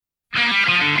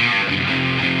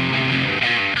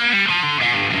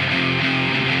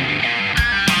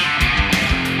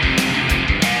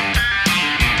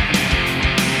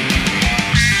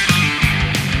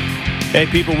Hey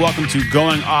people, welcome to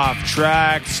Going Off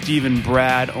Track. Stephen,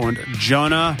 Brad, and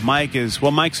Jonah.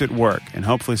 Mike's at work, and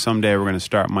hopefully someday we're going to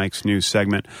start Mike's new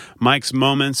segment, Mike's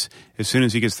Moments, as soon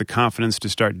as he gets the confidence to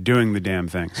start doing the damn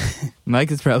things.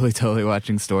 Mike is probably totally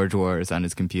watching Storage Wars on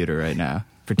his computer right now,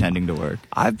 pretending to work.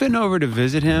 I've been over to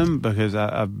visit him because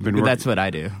I've been working. That's what I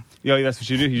do. Yo, that's what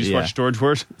you do? You just watch Storage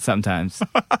Wars? Sometimes.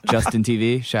 Justin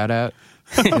TV, shout out.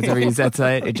 If you ever use that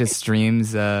site, it just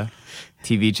streams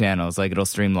TV channels. Like, it'll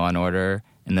stream Law & Order,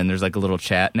 and then there's like a little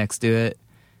chat next to it,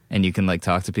 and you can like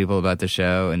talk to people about the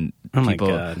show and people. My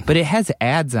God. But it has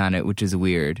ads on it, which is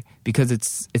weird because it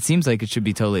seems like it should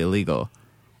be totally illegal.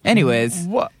 Anyways,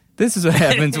 What? This is what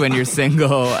happens when you're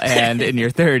single and in your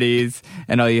 30s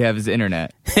and all you have is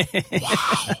internet.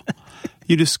 Wow.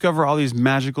 You discover all these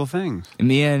magical things.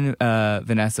 Me and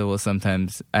Vanessa will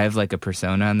sometimes, I have like a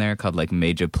persona on there called like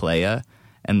Major Playa,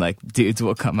 and like dudes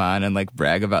will come on and like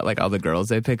brag about like all the girls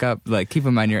they pick up. Like, keep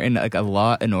in mind you're in like a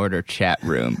Law and Order chat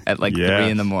room at like 3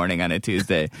 a.m. on a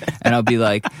Tuesday, and I'll be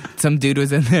like, some dude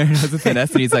was in there and I was with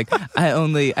Vanessa and he's like, I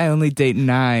only date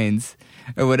 9s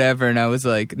or whatever, and I was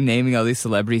like naming all these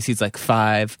celebrities. He's like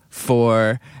 5,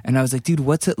 4, and I was like, dude,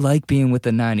 what's it like being with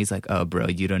a 9? He's like, oh bro,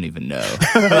 you don't even know.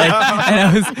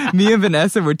 Me and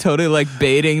Vanessa were totally like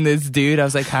baiting this dude. I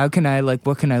was like, how can I, like,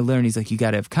 what can I learn? He's like, you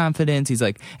gotta have confidence. He's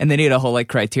like, and then he had a whole like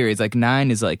criteria. He's like, 9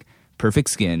 is like perfect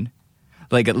skin,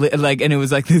 and it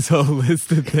was like this whole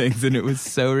list of things, and it was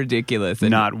so ridiculous.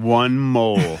 And Not one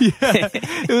mole. yeah,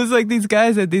 it was like these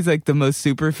guys had these like the most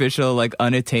superficial, like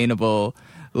unattainable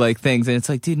like things, and it's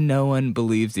like, dude, no one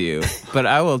believes you, but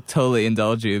I will totally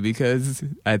indulge you because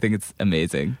I think it's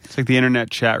amazing. It's like the internet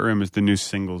chat room is the new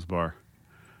singles bar.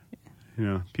 You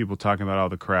know, people talking about all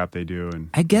the crap they do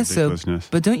and I guess so, ridiculousness.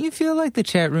 but don't you feel like the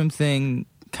chat room thing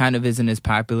kind of isn't as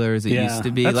popular as it used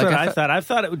to be? That's Like, what I thought. I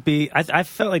thought it would be. I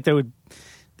felt like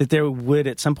there would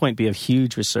at some point be a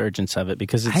huge resurgence of it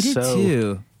because it's I did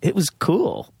too. It was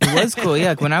cool. It was cool,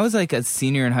 yeah. When I was like a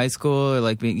senior in high school, or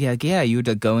like you would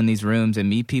like, go in these rooms and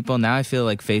meet people. Now I feel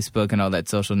like Facebook and all that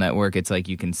social network, it's like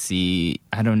you can see.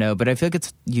 I don't know, but I feel like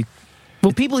it's you.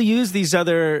 Well, people use these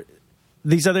other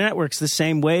networks the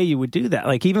same way you would do that.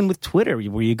 Like even with Twitter,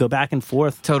 where you go back and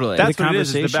forth. Totally, That's what it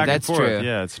is the back That's and forth. true.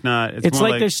 Yeah, it's not. It's more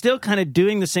like they're still kind of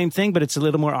doing the same thing, but it's a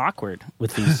little more awkward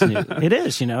with these. It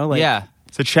is, like, yeah.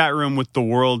 It's a chat room with the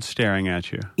world staring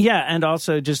at you. Yeah, and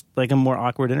also just like a more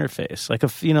awkward interface, like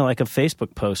like a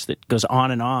Facebook post that goes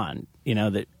on and on,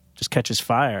 that just catches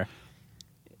fire.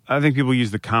 I think people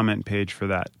use the comment page for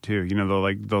that too.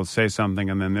 They'll say something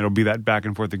and then it'll be that back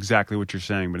and forth exactly what you're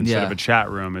saying, but instead of a chat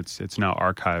room, it's now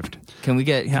archived. Can we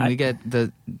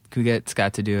get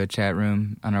Scott to do a chat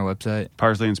room on our website?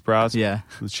 Parsley and Sprouts. Yeah,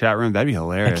 the chat room, that'd be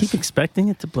hilarious. I keep expecting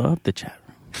it to blow up the chat room.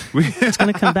 It's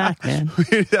going to come back, man.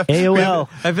 AOL.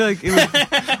 I feel like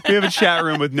we have a chat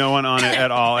room with no one on it at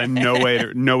all, and no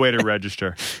way to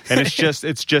register. And it's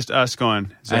just us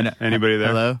going. Is there anybody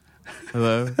there?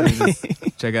 Hello.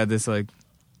 Check out this like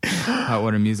hot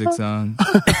water music song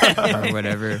or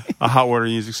whatever. A hot water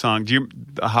music song.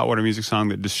 A hot water music song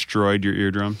that destroyed your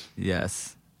eardrums?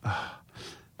 Yes.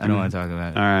 I don't want to talk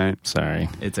about it. All right. Sorry.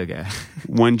 It's okay.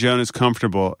 When Jonah's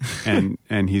comfortable and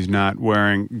he's not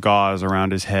wearing gauze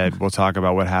around his head, we'll talk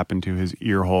about what happened to his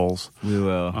ear holes. We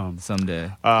will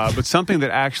someday. But something that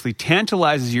actually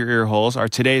tantalizes your ear holes are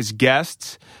today's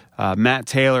guests, Matt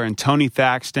Taylor and Tony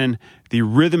Thaxton, the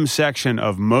rhythm section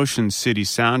of Motion City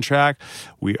Soundtrack.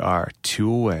 We are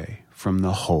 2 away from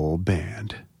the whole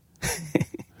band.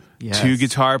 Yes. 2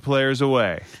 guitar players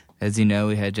away. As you know,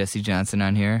 we had Jesse Johnson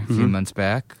on here a few months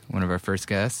back, one of our first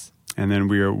guests. And then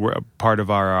we're a part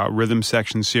of our rhythm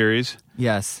section series.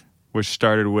 Yes. Which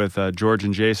started with George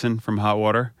and Jason from Hot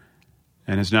Water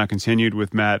and has now continued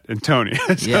with Matt and Tony.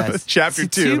 Yes. Chapter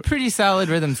 2. 2 pretty solid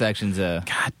rhythm sections, though.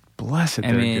 God bless it,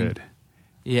 they're good.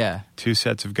 Yeah. 2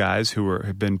 sets of guys who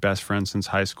have been best friends since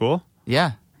high school.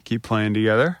 Yeah. Keep playing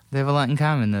together. They have a lot in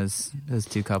common, those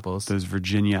 2 couples. Those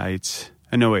Virginiaites.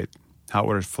 No, wait. Hot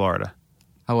Water's Florida.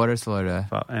 Hot Water's Florida.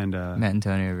 And Matt and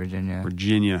Tony are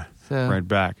Virginia. Right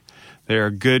back. They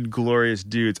are good, glorious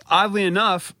dudes. Oddly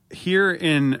enough, here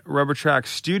in Rubber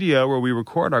Tracks Studio, where we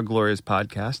record our glorious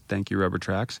podcast, thank you, Rubber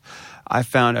Tracks, I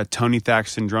found a Tony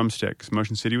Thaxton drumstick.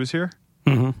 Motion City was here?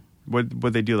 Mm-hmm.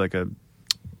 What'd they do,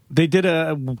 They did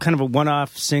a kind of a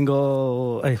one-off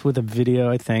single with a video,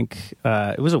 I think.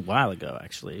 It was a while ago,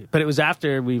 actually. But it was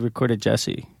after we recorded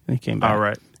Jesse. And he came back. All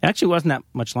right. It actually wasn't that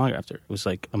much longer after. It was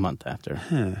like a month after.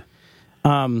 Huh.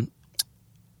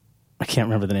 I can't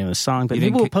remember the name of the song, but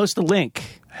maybe we'll post a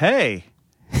link. Hey.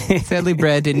 Sadly,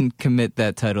 Brad didn't commit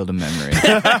that title to memory.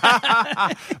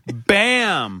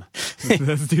 Bam!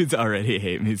 Those dudes already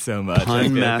hate me so much.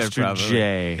 Pun Master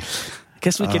J.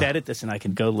 Guess we could edit this and I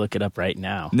can go look it up right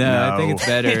now. No, I think it's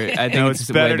better. I think it's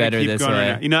way better to keep this going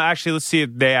way. right now. Actually, let's see if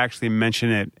they actually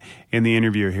mention it in the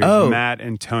interview. Here's Matt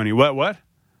and Tony. What?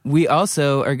 We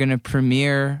also are going to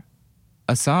premiere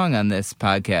a song on this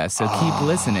podcast, so keep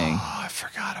listening. Oh, I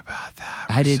forgot about that.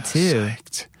 I did too.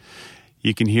 Psyched.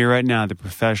 You can hear right now the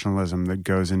professionalism that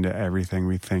goes into everything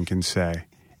we think and say.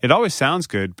 It always sounds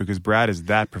good because Brad is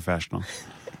that professional.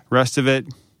 Rest of it,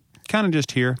 kind of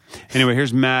just here. Anyway,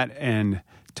 here's Matt and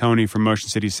Tony from Motion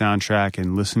City Soundtrack,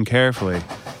 and listen carefully.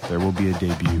 There will be a debut.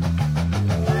 It's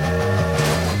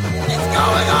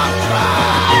going off track!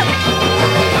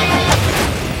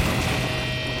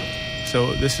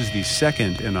 So this is the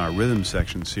second in our rhythm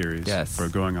section series for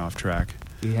Going Off Track.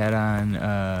 We had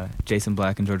on Jason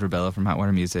Black and George Rebello from Hot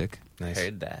Water Music. Nice.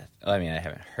 Heard that. Oh, I mean, I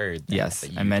haven't heard that. Yes,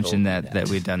 I mentioned that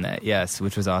we'd done that. Yes,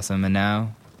 which was awesome. And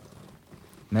now,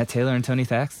 Matt Taylor and Tony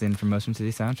Thaxton from Motion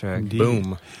City Soundtrack. Indeed.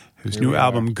 Boom. Whose new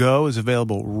album, Go, is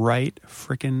available right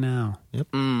frickin' now.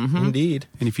 Yep. Mm-hmm. Indeed.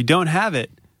 And if you don't have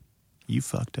it, you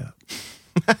fucked up.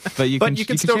 But you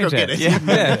can still go get it. Yeah.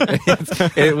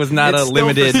 It was not a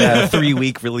limited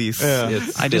 3-week release. Yeah.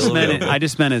 I just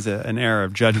meant as an error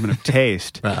of judgment of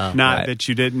taste. Not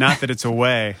that it's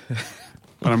away.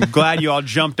 But I'm glad you all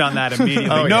jumped on that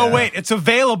immediately. Wait, it's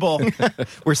available.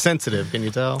 We're sensitive, can you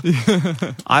tell?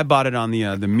 I bought it on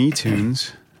the Me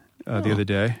Tunes the other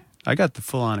day. I got the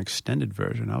full-on extended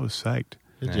version. I was psyched.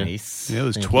 Nice. It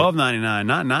was $12.99,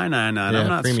 not $9.99. I'm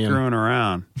not premium. screwing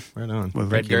around. Right on.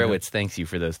 Brett Gurewitz thanks you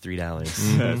for those $3.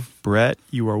 Mm-hmm. Brett,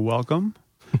 you are welcome.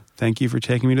 Thank you for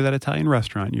taking me to that Italian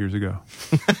restaurant years ago.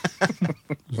 It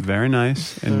was very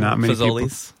nice, and not many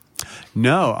Fazoli's? people.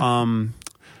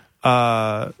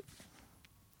 No,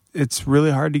 it's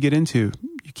really hard to get into.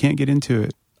 You can't get into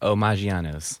it. Oh,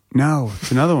 Maggiano's. No,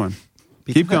 it's another one.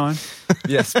 Keep going.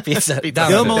 Yes, pizza.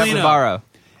 Il Molino.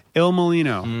 Il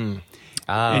Molino.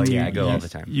 Oh, I go all the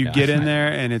time. You get in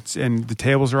there, and the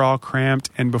tables are all cramped.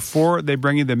 And before they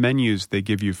bring you the menus, they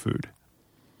give you food.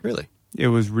 Really? It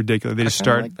was ridiculous. They just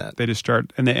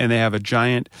start, and they have a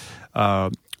giant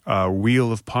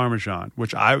wheel of Parmesan,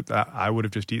 which I would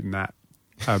have just eaten that.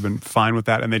 I've been fine with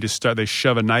that. And they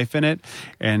shove a knife in it,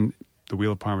 and the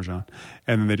wheel of Parmesan,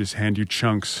 and then they just hand you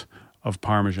chunks of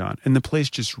Parmesan, and the place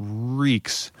just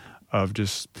reeks of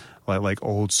just like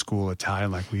old school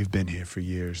Italian, like we've been here for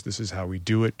years. This is how we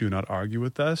do it. Do not argue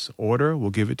with us. Order.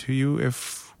 We'll give it to you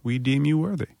if we deem you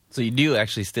worthy. So you do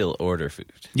actually still order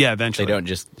food? Yeah, eventually. They don't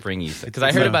just bring you... Because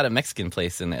I heard about a Mexican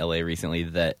place in L.A. recently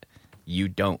that you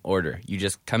don't order. You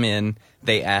just come in,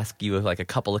 they ask you like a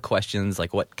couple of questions,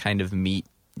 like what kind of meat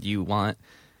you want.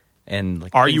 And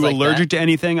like, are you allergic to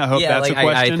anything? I hope that's a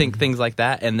question. I think things like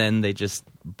that, and then they just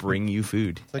bring you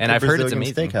food. Like and I've heard it's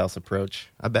amazing. Steakhouse approach.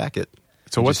 I back it.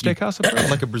 So what steakhouse approach?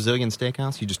 Like a Brazilian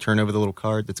steakhouse. You just turn over the little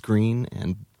card that's green,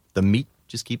 and the meat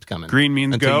just keeps coming. Green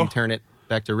means until go. You turn it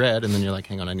back to red, and then you're like,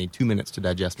 hang on, I need 2 minutes to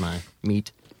digest my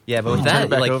meat. Yeah, but with that,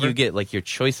 like you get like your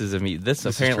choices of meat. This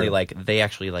apparently, like they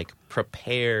actually like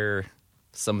prepare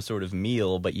some sort of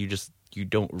meal, but you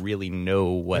don't really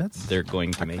know what they're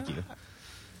going to make you.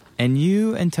 And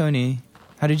you and Tony,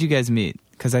 how did you guys meet?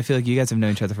 Because I feel like you guys have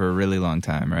known each other for a really long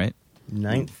time, right?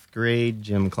 9th grade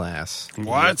gym class.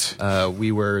 What?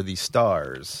 We were the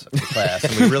stars of the class,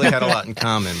 and we really had a lot in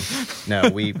common. No,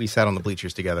 we sat on the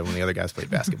bleachers together when the other guys played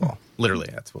basketball. Literally,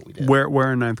 that's what we did. Where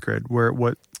in 9th grade?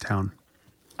 What town?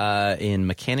 In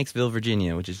Mechanicsville,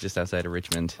 Virginia, which is just outside of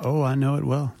Richmond. Oh, I know it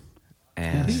well.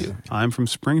 And I'm from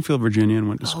Springfield, Virginia, and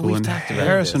went to school in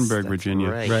Harrisonburg, Virginia.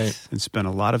 Right. And spent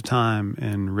a lot of time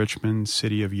in Richmond,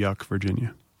 city of Yuck,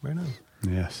 Virginia. Right on.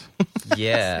 Yes.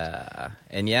 Yeah.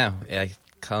 And I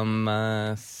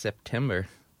come September,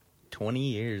 20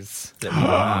 years that we know each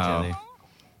other.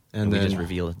 And we just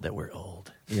revealed that we're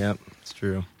old. Yep, it's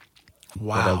true.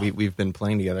 Wow. But, we've been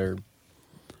playing together.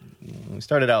 We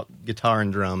started out guitar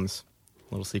and drums.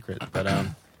 Little secret. But I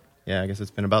guess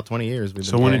it's been about 20 years.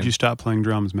 So when did you stop playing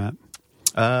drums, Matt?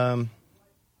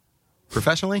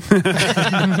 Professionally? Started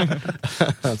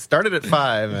at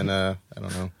 5, and I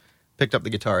don't know. Picked up the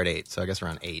guitar at 8, so I guess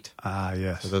around 8. Ah,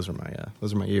 yes. So those are my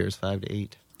years, 5 to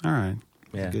 8. All right.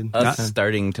 Yeah. Good. Us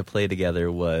starting to play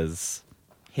together was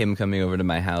him coming over to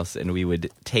my house, and we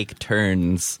would take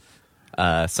turns.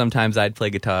 Sometimes I'd play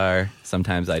guitar,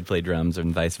 sometimes I'd play drums,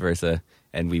 and vice versa.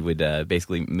 And we would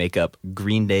basically make up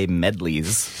Green Day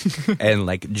medleys and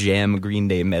like jam Green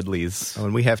Day medleys. Oh,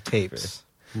 and we have tapes.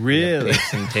 Really? We have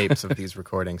tapes and tapes of these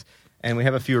recordings. And we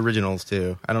have a few originals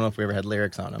too. I don't know if we ever had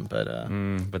lyrics on them,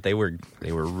 But they were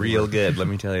real good, let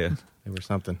me tell you. they were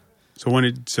something.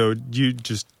 So you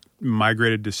just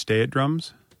migrated to stay at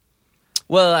drums?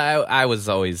 Well, I was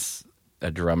always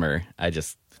a drummer. I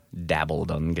just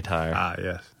dabbled on guitar. Ah,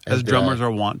 yes. As As did drummers I.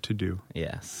 are wont to do.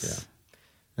 Yes.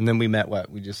 And then we met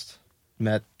We just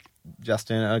met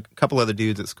Justin, a couple other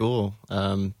dudes at school.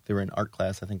 They were in art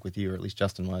class, I think, with you, or at least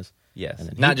Justin was. Yes. And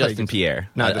then he Not played Justin guitar. Pierre.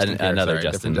 Not Justin Pierre, another sorry,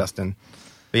 Justin. different Justin.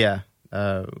 But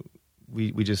yeah,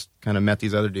 we just kind of met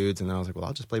these other dudes, and then I was like, well,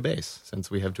 I'll just play bass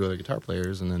since we have two other guitar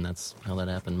players, and then that's how that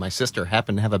happened. My sister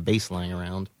happened to have a bass lying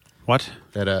around. What?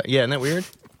 That isn't that weird?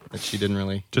 That she didn't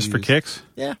really Just for use. kicks?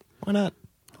 Yeah, why not?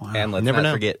 Wow. And let's Never not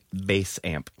know. forget bass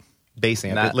amp. Bass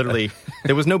amp. Not- It literally,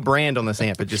 there was no brand on this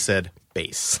amp. It just said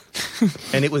bass.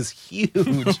 And it was huge.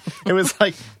 It was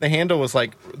like, the handle was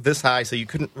like this high, so you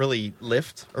couldn't really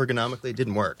lift ergonomically. It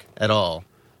didn't work at all.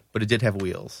 But it did have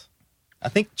wheels. I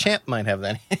think Champ might have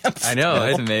that amp. I know.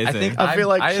 That's I amazing. think I feel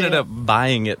like I ended Champ- up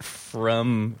buying it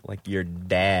from like your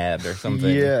dad or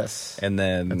something. Yes. And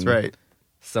then That's right.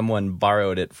 someone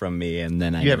borrowed it from me, and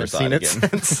then I You never haven't saw seen it again.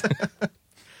 since.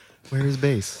 Where is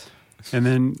bass? And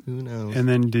then Who knows? And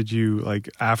then did you, like,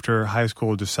 after high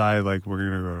school, decide, like, we're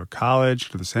going to go to college,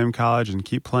 to the same college, and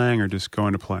keep playing, or just go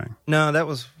into playing? No, that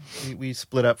was, we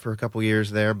split up for a couple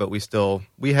years there, but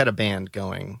we had a band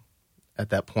going at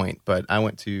that point. But I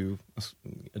went to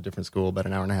a different school about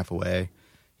an hour and a half away.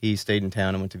 He stayed in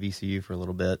town and went to VCU for a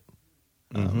little bit.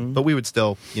 But we would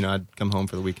still, I'd come home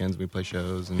for the weekends, we'd play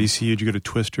shows. And, VCU, did you go to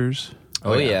Twisters?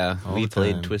 Oh, yeah. all We the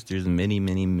played time. Twisters many,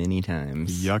 many, many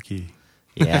times. Yucky.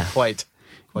 Yeah. Quite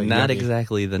Not yucky.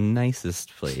 exactly the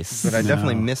nicest place. But I No.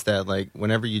 definitely missed that. Like,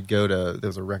 whenever you'd go to, there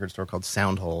was a record store called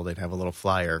Soundhole, they'd have a little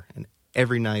flyer, and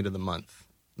every night of the month,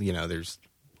 there's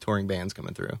touring bands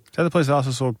coming through. Is that the place that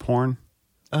also sold porn?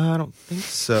 I don't think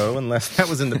so, unless that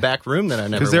was in the back room that I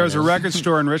never Because there was went a in. record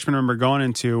store in Richmond I remember going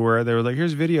into where they were like,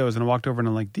 here's videos, and I walked over and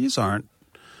I'm like, these aren't,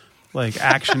 like,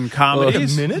 action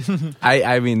comedies.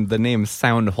 I mean, the name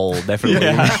Soundhole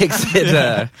definitely makes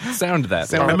it sound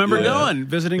that. I remember Yeah. going,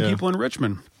 visiting Yeah. people in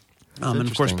Richmond. And of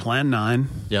course, interesting. Plan 9.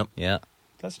 Yep. Yeah.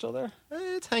 That's still there?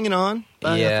 It's hanging on.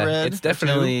 by a Yeah, thread it's or two.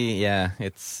 definitely,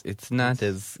 it's not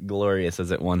as glorious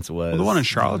as it once was. Well, the one in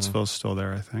Charlottesville is still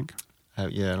there, I think. I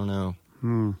don't know.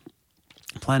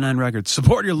 Plan 9 Records.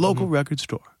 Support your local record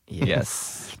store.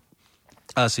 Yes.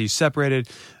 So you separated,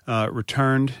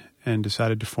 returned, and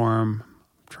decided to form.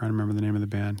 I'm trying to remember the name of the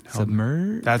band. Help me.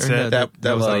 Submerge? That's Or it. no,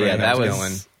 That was Well, the yeah, way that I was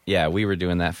going. Yeah, we were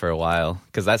doing that for a while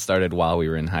because that started while we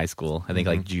were in high school. I think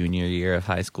like junior year of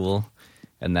high school,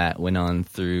 and that went on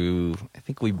through. I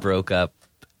think we broke up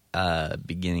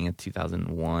beginning of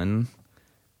 2001,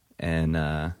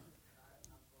 and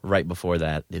right before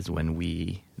that is when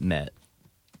we met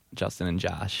Justin and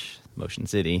Josh, Motion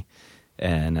City,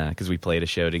 and because we played a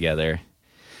show together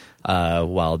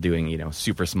while doing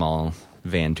super small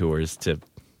van tours to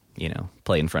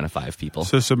play in front of 5 people.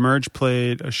 So Submerge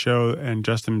played a show, and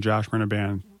Justin and Josh were in a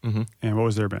band. And what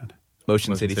was their band?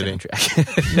 Motion Motion City City.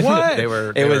 soundtrack. What? They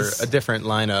were It was- a different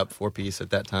lineup, 4-piece at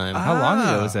that time. How long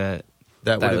ago was that?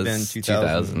 that would That have been was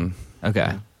 2000.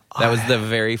 Okay. That was the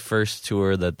very first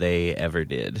tour that they ever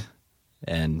did.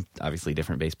 And obviously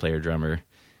different bass player, drummer.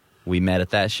 We met at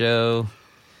that show,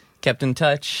 kept in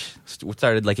touch,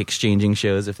 started like exchanging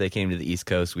shows. If they came to the East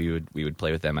Coast, we would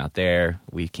play with them out there.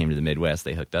 We came to the Midwest,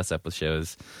 they hooked us up with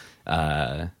shows.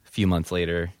 A few months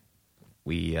later,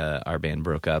 our band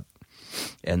broke up.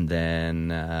 And then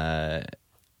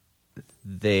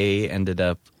they ended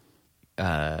up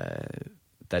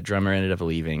that drummer ended up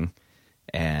leaving,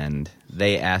 and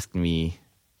they asked me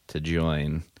to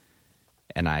join,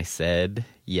 and I said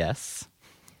yes.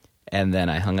 And then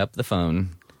I hung up the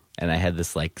phone, and I had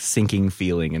this like sinking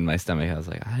feeling in my stomach. I was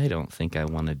like, I don't think I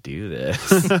want to do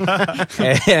this.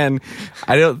 And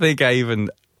I don't think I even,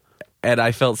 and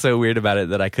I felt so weird about it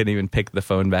that I couldn't even pick the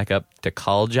phone back up to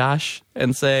call Josh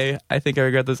and say, I think I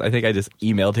regret this. I think I just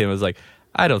emailed him. I was like,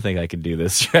 I don't think I can do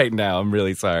this right now. I'm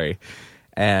really sorry.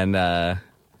 And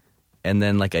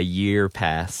then like a year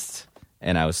passed,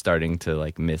 and I was starting to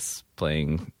like miss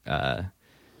playing.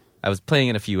 I was playing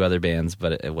in a few other bands,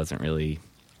 but it wasn't really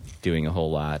doing a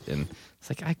whole lot. And it's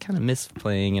like, I kind of miss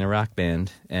playing in a rock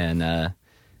band. And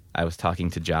I was talking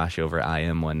to Josh over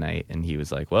IM one night, and he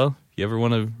was like, well, if you ever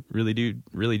want to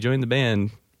really join the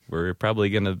band, we're probably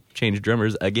going to change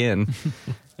drummers again.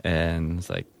 And it's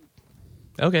like,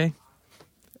 okay.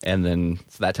 And then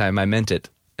so that time I meant it.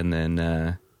 And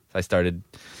then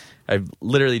I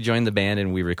literally joined the band,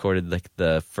 and we recorded like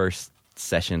the first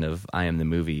session of I Am the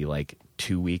Movie like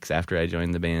 2 weeks after I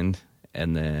joined the band.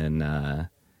 And then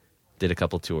did a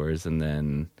couple tours, and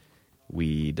then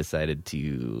we decided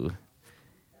to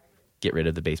get rid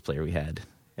of the bass player we had.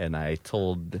 And I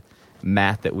told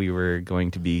Matt that we were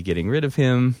going to be getting rid of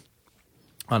him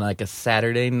on like a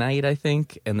Saturday night, I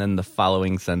think. And then the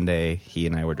following Sunday, he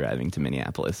and I were driving to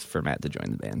Minneapolis for Matt to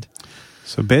join the band.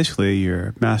 So basically,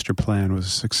 your master plan was a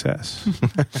success.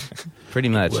 Pretty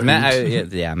much.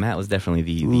 Matt was definitely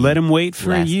the Let him wait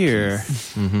for a last year,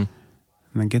 piece. and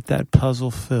then get that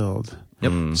puzzle filled.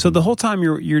 Yep. So the whole time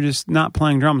you're just not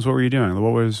playing drums. What were you doing?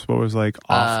 What was like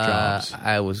off jobs?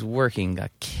 I was working a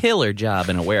killer job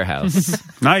in a warehouse.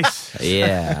 Nice.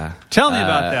 Yeah. Tell me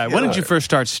about that. When did you first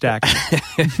start stacking?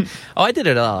 Oh, I did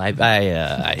it all. I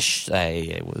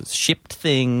was shipped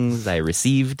things. I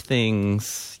received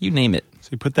things. You name it. So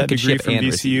you put that I could degree ship from and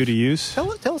VCU receive. to use?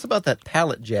 Tell us about that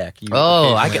pallet jack.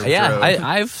 I've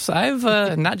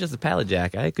not just a pallet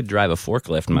jack. I could drive a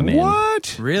forklift, my man.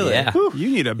 What? Really? Yeah. You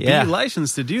need a B Yeah.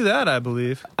 license to do that, I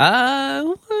believe.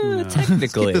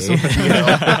 Technically.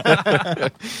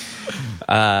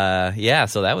 Yeah,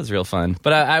 so that was real fun.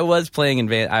 But I was playing in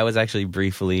band. I was actually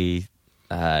briefly.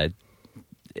 There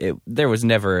was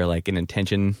never like an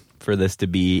intention for this to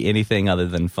be anything other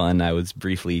than fun. I was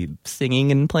briefly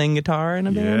singing and playing guitar in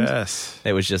a band. Yes.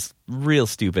 It was just real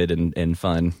stupid and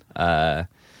fun. But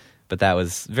that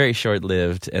was very short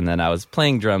lived. And then I was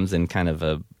playing drums in kind of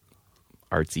a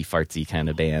artsy fartsy kind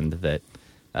of band that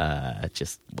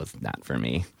just was not for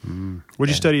me. What'd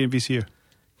you study at VCU?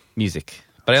 Music.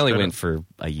 But I only Straight went up. for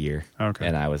a year. Okay.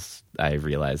 And I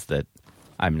realized that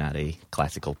I'm not a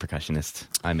classical percussionist.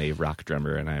 I'm a rock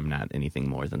drummer, and I'm not anything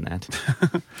more than that.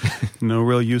 No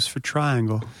real use for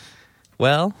triangle.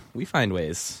 Well, we find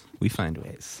ways.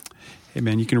 Hey,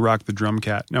 man, you can rock the drum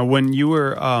cat. Now, when you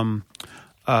were,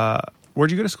 where'd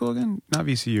you go to school again? Not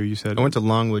VCU, you said. I went to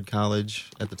Longwood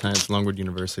College at the time. It's Longwood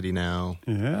University now.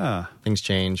 Yeah. Things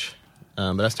change.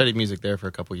 But I studied music there for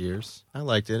a couple years. I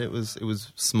liked it. It was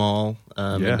small.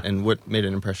 And what made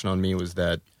an impression on me was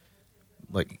that,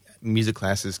 like, music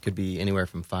classes could be anywhere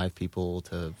from 5 people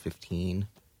to 15.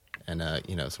 And,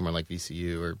 somewhere like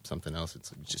VCU or something else,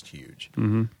 it's just huge.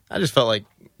 Mm-hmm. I just felt like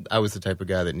I was the type of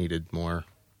guy that needed more,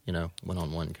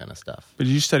 one-on-one kind of stuff. But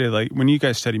did you study, like, when you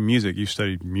guys studied music, you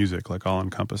studied music, like,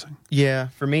 all-encompassing? Yeah,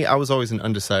 for me, I was always an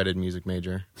undecided music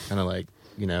major. Kind of like,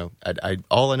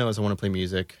 all I know is I want to play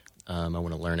music. I want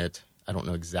to learn it. I don't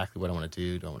know exactly what I want to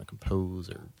do. Do I want to compose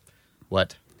or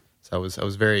what? So I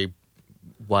was very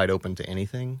wide open to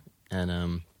anything. And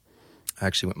I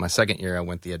actually went my second year. I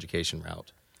went the education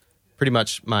route. Pretty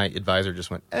much, my advisor just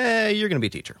went, "Hey, you're going to be a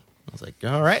teacher." I was like,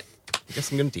 "All right, I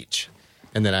guess I'm going to teach."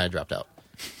 And then I dropped out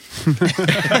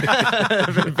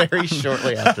very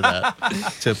shortly after that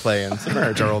to play in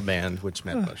Submerge, our old band, which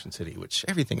meant Motion City, which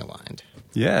everything aligned.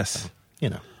 Yes.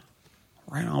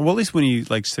 Right on. Well, at least when you,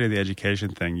 like, study the education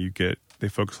thing, they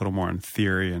focus a little more on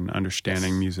theory and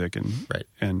understanding music. Right.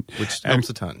 Which and helps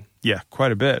a ton. Yeah,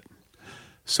 quite a bit.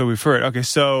 So we've heard. Okay,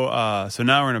 so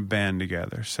now we're in a band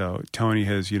together. So Tony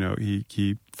has,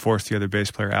 he forced the other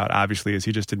bass player out, obviously, as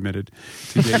he just admitted,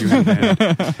 to get you in the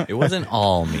band. It wasn't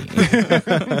all me.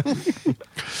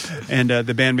 And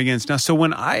the band begins. Now, so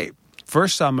when I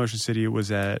first saw Motion City, it was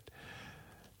at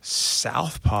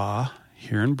Southpaw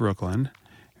here in Brooklyn.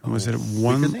 And was it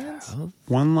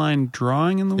one line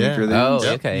drawing in the Yeah. Weaker Thans?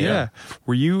 Oh, okay, yeah.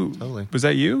 Were you? Totally. Was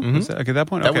that you? Mhm. Was that, at that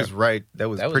point? That Okay. was right. That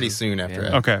was pretty soon after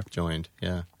I joined.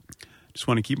 Yeah. Just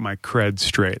want to keep my cred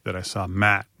straight that I saw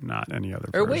Matt, not any other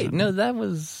person. Or wait, no, that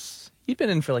was you'd been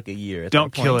in for like a year. At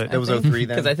Don't that kill point, it. That was 03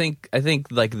 then? Because I think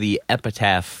like the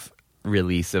Epitaph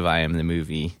release of I Am the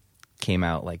Movie came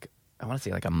out like I want to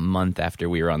say like a month after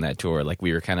we were on that tour. Like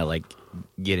we were kind of like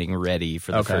getting ready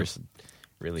for the first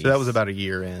release. So that was about a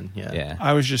year in. Yeah. Yeah.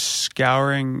 I was just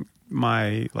scouring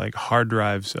my like hard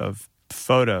drives of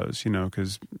photos,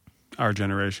 because our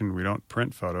generation, we don't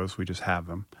print photos, we just have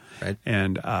them. Right.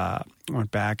 And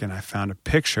went back and I found a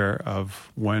picture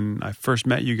of when I first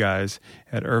met you guys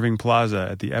at Irving Plaza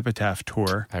at the Epitaph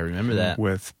tour I remember that.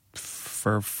 with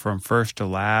From First to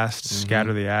Last,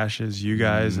 Scatter the Ashes, you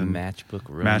guys, and Matchbook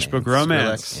Romance. Matchbook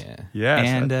Romance. Yeah. Yes.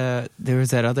 And there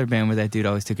was that other band where that dude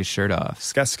always took his shirt off.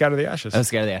 Scatter the Ashes. Oh,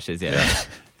 Scatter the Ashes, yeah.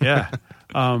 Yeah.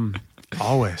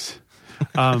 Always.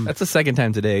 That's the second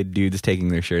time today dudes taking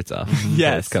their shirts off.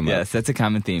 Yes, come up. that's a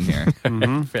common theme here.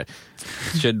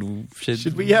 Should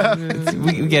we? Yeah.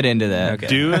 we get into that. Okay.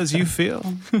 Do as you feel.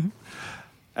 And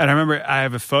I remember I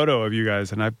have a photo of you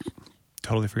guys, and I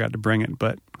totally forgot to bring it,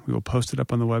 but we will post it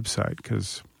up on the website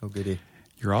because Oh, goody.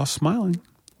 you're all smiling,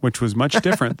 which was much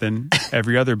different than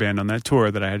every other band on that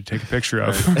tour that I had to take a picture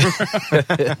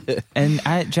of.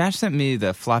 And Josh sent me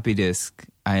the floppy disk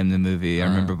I Am the Movie. I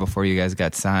remember before you guys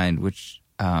got signed, which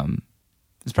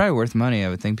it's probably worth money. I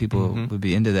would think people would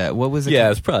be into that. What was it?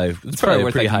 Yeah, it's probably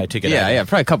worth pretty like, high ticket. Yeah,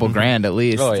 probably a couple grand at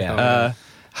least. Oh, yeah.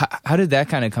 How did that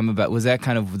kind of come about? Was that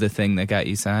kind of the thing that got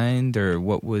you signed, or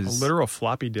what was A literal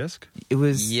floppy disk? It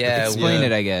was. Yeah, explain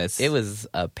it. I guess it was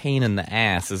a pain in the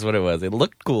ass, is what it was. It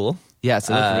looked cool. Yes,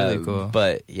 it looked really cool.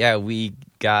 But yeah, we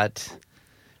got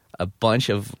a bunch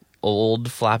of old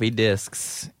floppy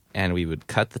disks, and we would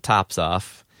cut the tops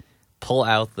off, pull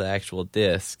out the actual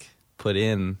disc, put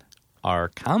in our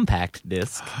compact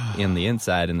disc in the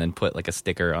inside, and then put like a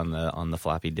sticker on the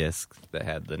floppy disk that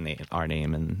had our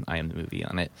name and I Am the Movie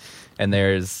on it. And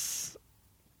I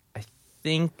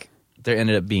think there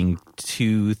ended up being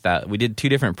 2,000. We did 2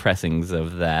 different pressings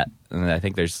of that, and I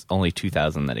think there's only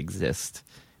 2,000 that exist.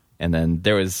 And then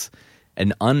there was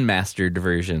an unmastered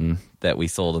version that we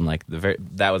sold in like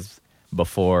that was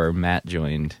before Matt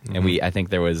joined, and I think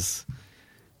those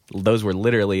were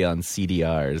literally on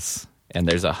CDRs. And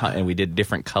and we did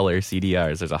different color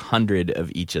CDRs. There's 100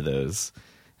 of each of those.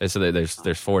 And so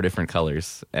there's 4 different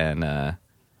colors, and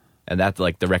that's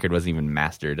like the record wasn't even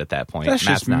mastered at that point. That's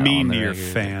Matt's just not mean on to the your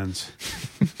record. fans.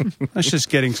 That's just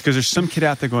getting, because there's some kid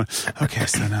out there going, okay,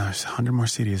 so now there's 100 more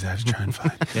CDs I have to try and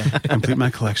find. Complete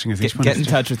my collection. Get in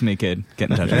touch with me, kid. Get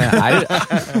in touch with me.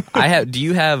 Yeah, I have. Do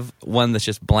you have one that's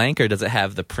just blank, or does it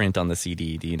have the print on the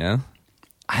CD? Do you know?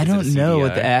 I don't know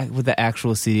what the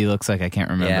actual CD looks like. I can't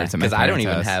remember. Yeah, It's at my because I don't parents'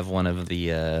 even house. have one of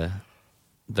the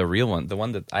real one. The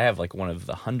one that I have, like one of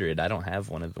the 100. I don't have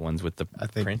one of the ones with the I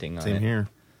think printing on same it. here.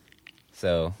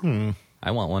 So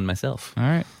I want one myself. All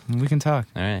right, we can talk.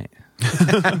 All right.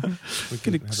 We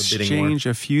could exchange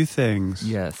a few things.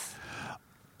 Yes.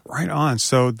 Right on.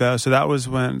 So that was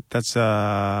when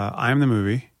I Am the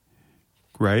Movie,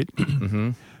 right?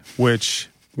 Which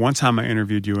one time I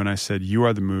interviewed you and I said, "You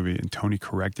are the movie," and Tony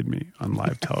corrected me on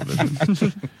live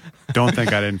television. Don't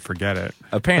think I didn't forget it.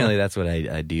 Apparently, that's what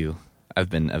I do. I've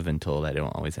been told I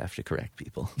don't always have to correct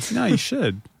people. No, you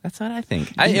should. That's what I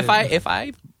think.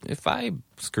 If I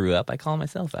screw up, I call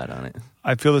myself out on it.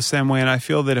 I feel the same way, and I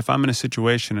feel that if I'm in a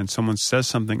situation and someone says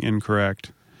something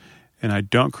incorrect and I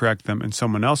don't correct them and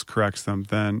someone else corrects them,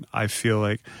 then I feel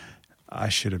like I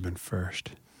should have been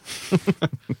first.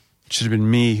 It should have been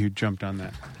me who jumped on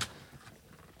that.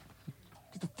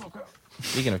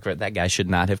 Speaking of correct, that guy should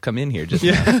not have come in here just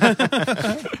now.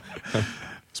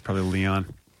 It's probably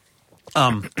Leon.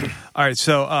 All right,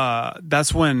 so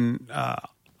that's when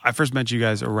I first met you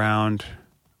guys around,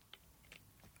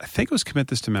 I think it was Commit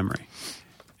This to Memory.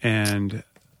 And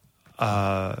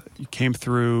you came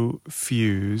through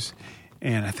Fuse,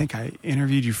 and I think I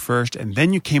interviewed you first, and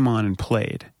then you came on and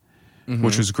played,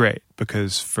 which was great,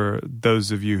 because for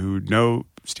those of you who know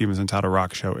Steven's Entitled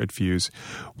Rock Show at Fuse,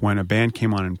 when a band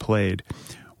came on and played,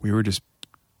 we were just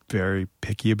very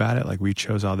picky about it. Like, we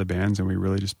chose all the bands, and we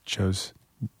really just chose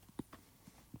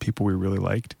people we really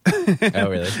liked. Oh,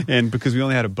 really? And because we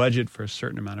only had a budget for a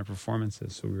certain amount of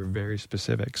performances, so we were very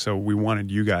specific. So we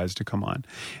wanted you guys to come on.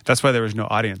 That's why there was no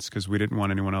audience, because we didn't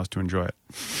want anyone else to enjoy it.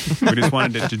 We just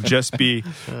wanted it to just be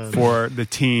for the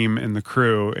team and the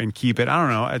crew and keep it, I don't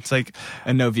know, it's like...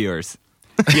 And no viewers.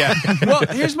 Yeah. Well,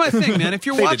 here's my thing, man. If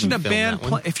you're watching a didn't film band, that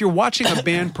one. if you're watching a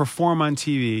band perform on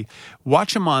TV,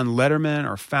 watch them on Letterman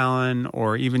or Fallon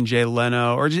or even Jay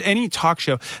Leno or just any talk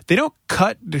show. They don't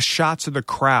cut the shots of the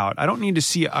crowd. I don't need to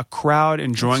see a crowd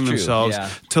enjoying That's true, themselves yeah.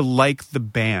 to like the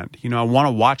band. You know, I want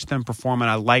to watch them perform,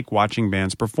 and I like watching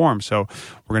bands perform. So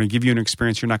we're going to give you an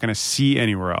experience you're not going to see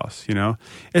anywhere else. You know,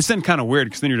 it's then kind of weird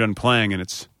because then you're done playing and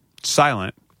it's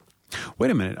silent.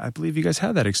 Wait a minute. I believe you guys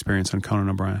had that experience on Conan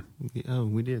O'Brien. Oh,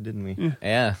 we did, didn't we?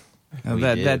 Yeah. Oh, We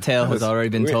that did. tale has already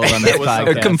been told on this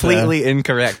podcast. Completely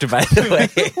incorrect, by the way.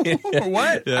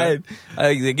 What?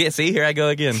 See, here I go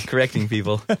again, correcting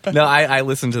people. No, I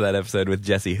listened to that episode with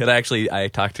Jesse, and I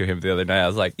talked to him the other night. I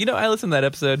was like, I listened to that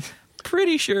episode.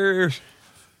 Pretty sure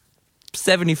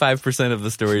 75% of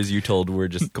the stories you told were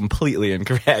just completely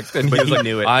incorrect. And he was like,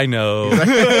 knew it. I know.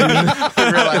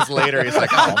 I realized later, he's like,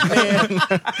 oh, man.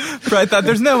 But I thought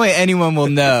there's no way anyone will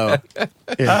know.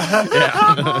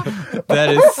 That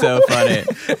is so funny.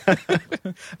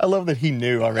 I love that he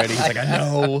knew already. He's like, I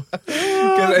know.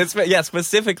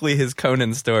 Specifically his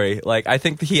Conan story. Like, I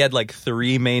think he had like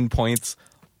 3 main points.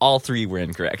 All 3 were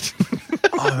incorrect.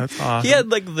 Oh, that's awesome. He had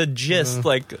like the gist,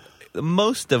 like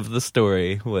most of the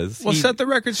story was. Well, set the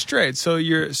record straight. So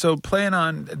playing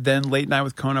on then Late Night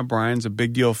with Conan O'Brien's a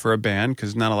big deal for a band,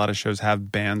 because not a lot of shows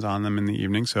have bands on them in the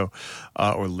evening. So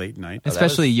or late night.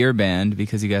 Especially your band,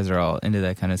 because you guys are all into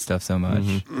that kind of stuff so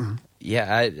much.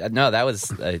 Yeah,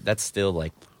 that's still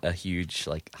like a huge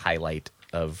like highlight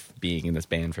of being in this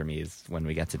band for me is when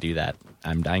we got to do that.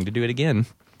 I'm dying to do it again.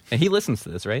 And he listens to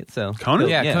this, right? So Conan?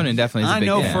 Yeah, Conan definitely is a I big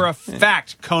know fan. for a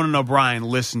fact Conan O'Brien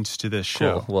listens to this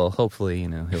show. Cool. Well, hopefully,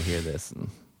 he'll hear this.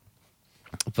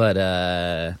 But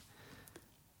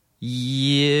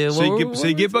yeah. So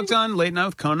you get booked on Late Night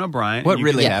with Conan O'Brien. What and you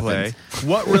really get to happened? play.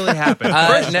 What really happened?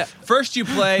 No. First, you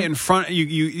play in front.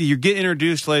 You get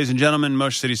introduced, ladies and gentlemen,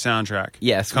 Motion City Soundtrack.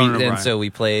 Yes, Conan and O'Brien. so we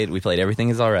played Everything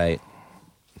Is All Right.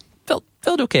 Felt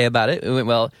okay about it. It went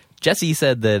well. Jesse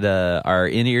said that our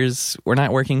in-ears were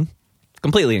not working.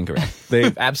 Completely incorrect.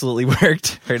 They absolutely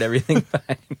worked. Heard everything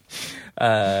fine.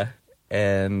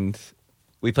 And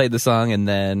we played the song, and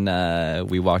then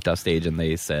we walked off stage, and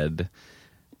they said,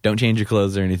 "Don't change your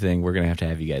clothes or anything. We're going to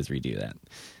have you guys redo that."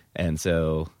 And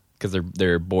so, because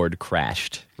their board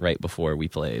crashed right before we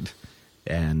played,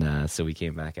 and so we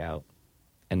came back out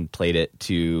and played it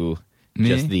to Me?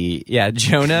 just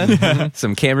Jonah,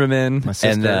 some cameramen, My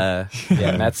sister.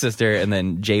 and Matt's sister, and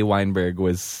then Jay Weinberg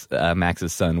was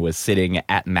Max's son, was sitting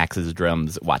at Max's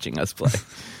drums watching us play.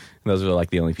 Those were like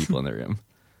the only people in the room.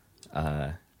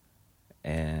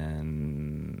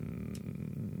 And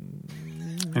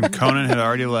Conan had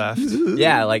already left.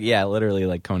 Literally,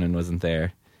 like Conan wasn't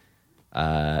there,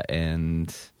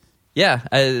 it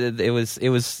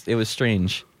was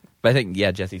strange. But I think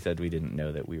Jesse said we didn't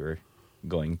know that we were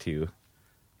going to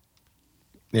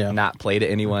not play to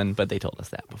anyone, but they told us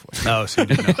that before. Oh, so you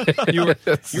didn't know.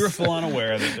 You were full on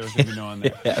aware that there was going to be no one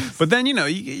there. Yes. But then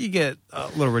you get a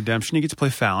little redemption. You get to play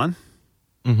Fallon.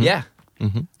 Mm-hmm. Yeah,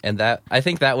 and that I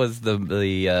think that was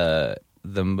we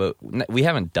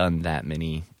haven't done that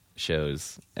many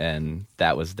shows, and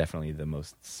that was definitely the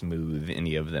most smooth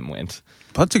any of them went.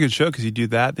 But that's a good show because you do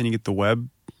that, then you get the web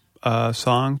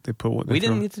song. They put what We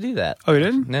didn't get to do that. Oh, you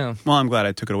didn't? No. Well, I'm glad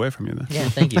I took it away from you then. Yeah,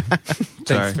 thank you.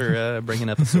 Sorry. Thanks for bringing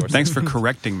up the source. Thanks for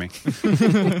correcting me.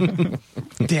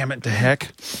 Damn it to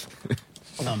heck.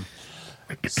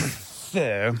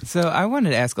 So I wanted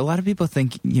to ask, a lot of people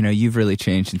think, you've really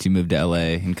changed since you moved to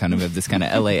LA and kind of have this kind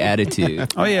of LA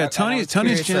attitude. Oh yeah, Tony's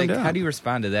Tony's jammed out. How do you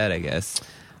respond to that, I guess?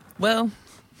 Well,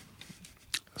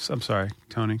 I'm sorry,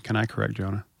 Tony. Can I correct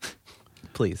Jonah?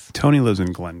 please. Tony lives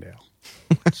in Glendale,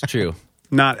 It's true.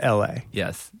 not L.A.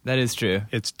 Yes, that is true.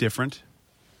 It's different.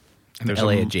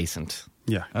 LA adjacent.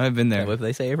 Yeah. I've been there. What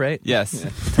they say, right? Yes.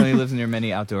 Tony lives near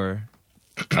many outdoor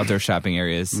shopping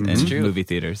areas and true. movie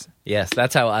theaters. Yes,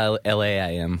 that's how LA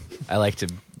I am. I like to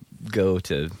go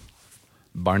to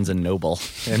Barnes and Noble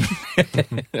and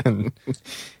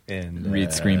Read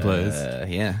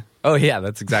screenplays. Yeah. Oh yeah,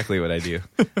 that's exactly what I do.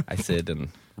 I sit and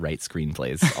write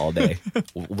screenplays all day,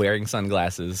 wearing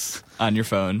sunglasses On your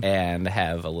phone. and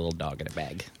have a little dog in a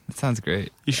bag. That sounds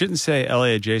great. You shouldn't say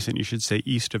L.A. adjacent. You should say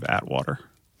east of Atwater.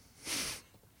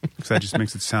 Because that just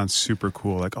makes it sound super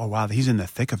cool. Like, oh, wow, he's in the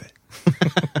thick of it.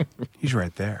 He's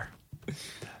right there.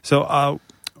 So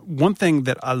one thing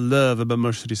that I love about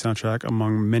Motion City Soundtrack,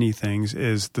 among many things,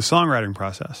 is the songwriting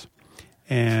process.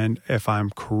 And if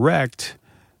I'm correct,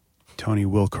 Tony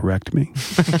will correct me.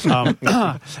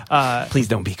 Please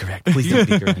don't be correct. Please don't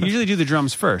be correct. You usually do the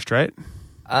drums first, right?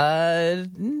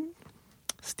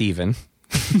 Steven.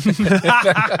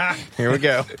 Here we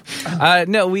go.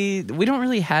 No, we don't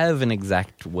really have an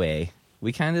exact way.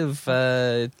 We kind of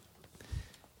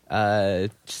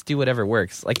just do whatever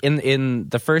works. Like in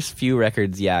the first few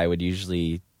records, I would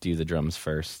usually do the drums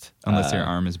first. Unless your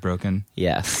arm is broken.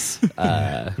 Yes.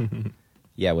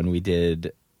 When we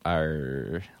did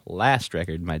our last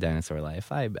record, My Dinosaur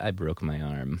Life, I broke my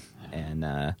arm.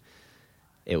 And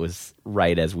it was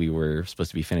right as we were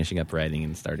supposed to be finishing up writing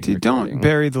and starting recording. Don't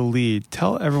bury the lead.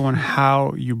 Tell everyone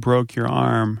how you broke your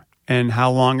arm and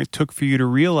how long it took for you to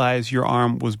realize your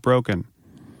arm was broken.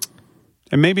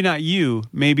 And maybe not you,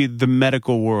 maybe the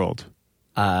medical world.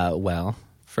 Well,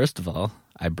 first of all,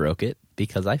 I broke it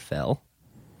because I fell.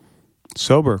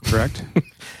 Sober, correct?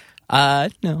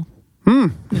 No.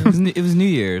 It was New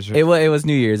Year's. Right? It was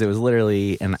New Year's. It was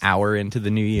literally an hour into the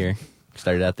new year.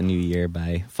 Started out the new year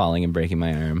by falling and breaking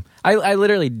my arm. I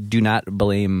literally do not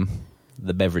blame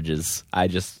the beverages.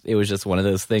 It was just one of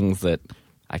those things that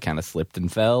I kind of slipped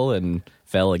and fell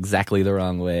exactly the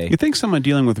wrong way. You think someone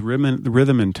dealing with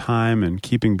rhythm and time and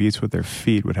keeping beats with their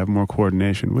feet would have more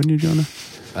coordination, wouldn't you, Jonah?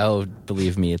 Oh,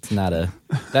 believe me, it's not a.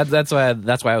 That's why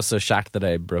I was so shocked that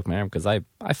I broke my arm, because I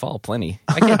fall plenty.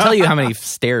 I can't tell you how many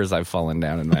stairs I've fallen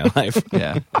down in my life.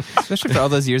 Yeah. Especially for all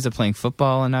those years of playing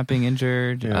football and not being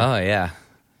injured. Oh yeah.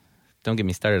 Don't get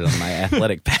me started on my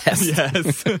athletic past.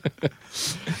 Yes.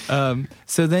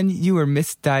 So then you were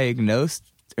misdiagnosed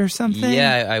or something?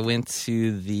 Yeah, I went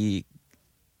to the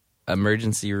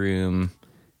emergency room,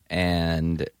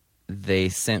 and they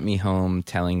sent me home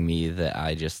telling me that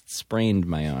I just sprained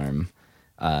my arm.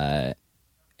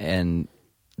 And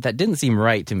that didn't seem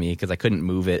right to me because I couldn't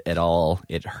move it at all.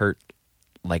 It hurt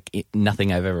like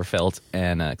nothing I've ever felt.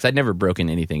 And because I'd never broken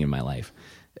anything in my life.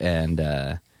 And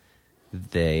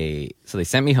they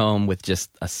sent me home with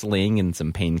just a sling and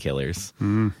some painkillers.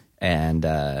 Mm. And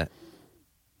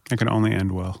It can only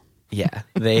end well. yeah,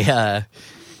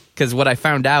 because what I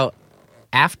found out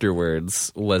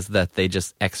afterwards was that they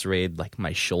just x-rayed like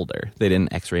my shoulder. They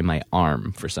didn't x-ray my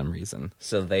arm for some reason.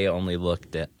 So they only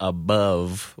looked at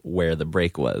above where the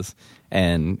break was.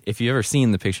 And if you've ever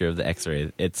seen the picture of the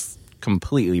x-ray, it's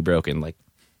completely broken. Like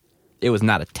it was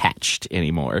not attached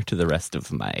anymore to the rest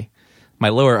of my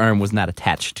lower arm was not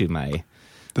attached to my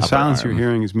The upper silence arm. you're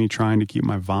hearing is me trying to keep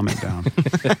my vomit down.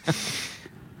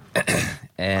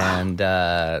 And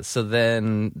so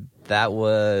then that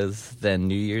was then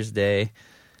New Year's Day,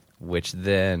 which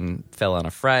then fell on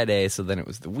a Friday. So then it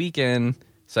was the weekend.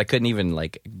 So I couldn't even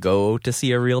like go to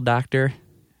see a real doctor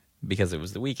because it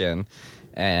was the weekend.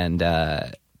 And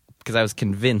because I was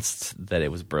convinced that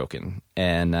it was broken.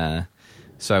 And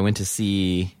so I went to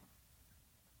see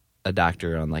a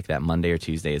doctor on like that Monday or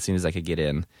Tuesday as soon as I could get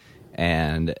in.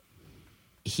 And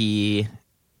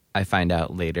I find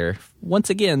out later, once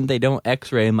again, they don't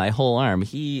x-ray my whole arm.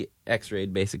 He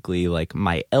x-rayed basically like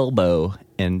my elbow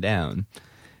and down.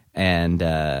 And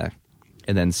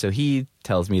then so he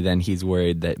tells me then he's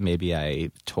worried that maybe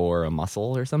I tore a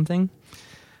muscle or something.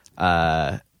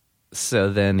 So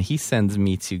then he sends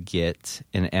me to get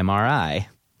an MRI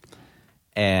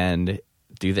and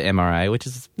do the MRI, which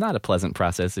is not a pleasant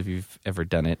process if you've ever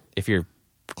done it. If you're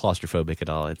claustrophobic at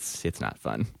all, it's not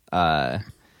fun. As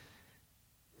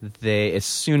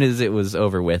soon as it was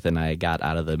over with and I got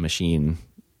out of the machine,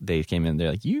 they came in.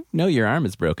 They're like, "You know your arm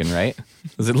is broken, right?"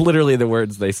 Those are literally the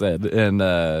words they said. And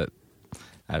I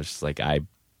was just like, I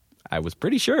was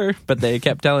pretty sure, but they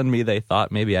kept telling me they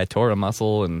thought maybe I tore a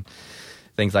muscle and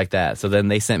things like that. So then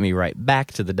they sent me right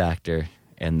back to the doctor,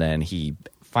 and then he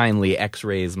finally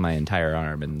x-rays my entire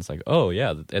arm, and it's like, oh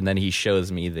yeah. And then he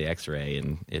shows me the x-ray,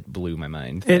 and it blew my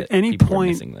mind. At any people were point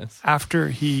missing this. after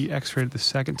he x-rayed the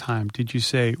second time, did you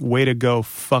say, way to go,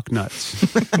 fuck nuts?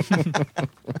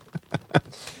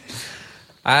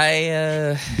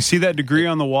 I You see that degree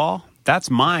on the wall?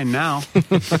 That's mine now.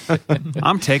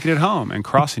 I'm taking it home and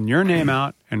crossing your name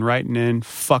out and writing in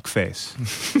fuckface.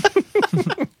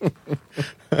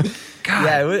 God,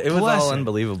 yeah, it was bless all it.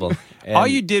 unbelievable. And All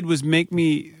you did was make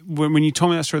me, when you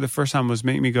told me that story the first time, was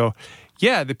make me go,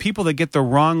 yeah, the people that get the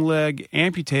wrong leg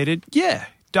amputated, yeah,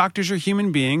 doctors are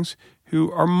human beings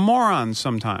who are morons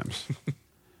sometimes.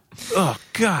 Oh,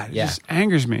 God, Yeah. it just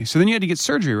angers me. So then you had to get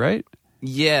surgery, right?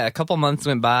 Yeah, a couple months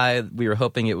went by. We were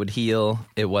hoping it would heal.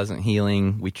 It wasn't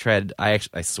healing. I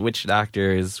switched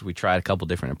doctors. We tried a couple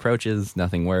different approaches.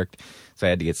 Nothing worked. So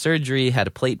I had to get surgery, had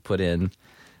a plate put in,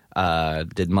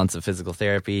 did months of physical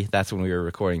therapy. That's when we were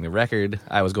recording the record.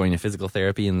 I was going to physical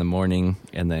therapy in the morning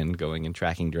and then going and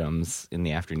tracking drums in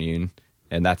the afternoon.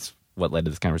 And that's what led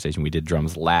to this conversation. We did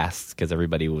drums last because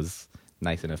everybody was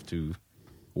nice enough to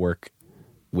work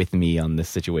with me on this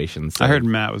situation. So, I heard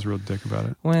Matt was real dick about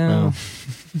it. well,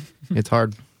 It's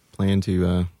hard playing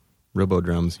to robo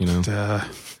drums, you know.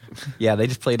 yeah, they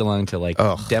just played along to like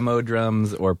Ugh. demo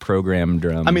drums or program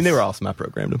drums. I mean, they were awesome. I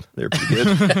programmed them. They were pretty good.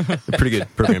 They're pretty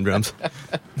good program drums.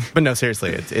 But no, seriously,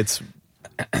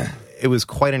 it was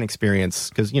quite an experience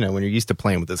because, you know, when you're used to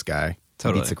playing with this guy,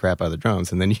 he beats the crap out of the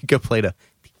drums, and then you go play to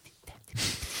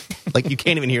like you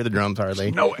can't even hear the drums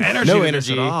hardly. No energy. No to this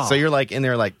energy. at all. So you're like in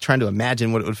there like trying to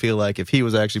imagine what it would feel like if he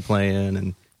was actually playing.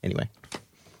 And anyway,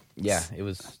 Yeah, it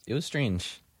was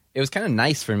strange. It was kind of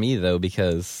nice for me though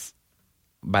because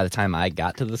by the time I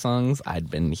got to the songs, I'd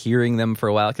been hearing them for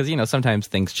a while because, you know, sometimes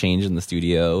things change in the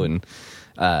studio, and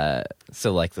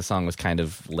so like the song was kind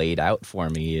of laid out for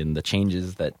me, and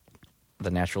the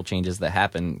natural changes that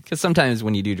happen, because sometimes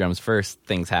when you do drums first,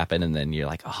 things happen, and then you're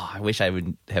like, oh, I wish I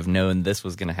would have known this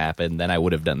was going to happen, then I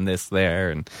would have done this there.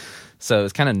 And so it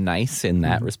was kind of nice in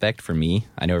that respect for me.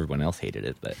 I know everyone else hated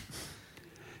it, but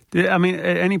I mean,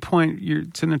 at any point, you're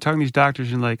sitting there talking to these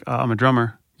doctors, and like, I'm a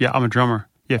drummer. Yeah, I'm a drummer.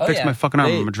 Yeah, Oh, fix yeah. my fucking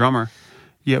arm. I'm a drummer.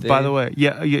 Yeah, by the way,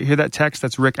 yeah, you hear that text?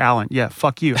 That's Rick Allen. Yeah,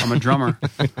 fuck you. I'm a drummer.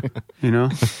 You know?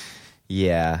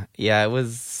 yeah, it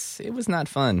was not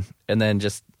fun. And then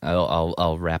just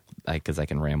I'll wrap because I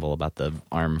can ramble about the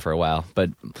arm for a while. But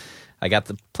I got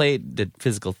the plate, did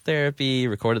physical therapy,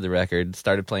 recorded the record,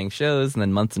 started playing shows, and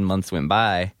then months and months went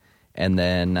by, and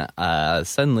then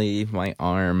suddenly my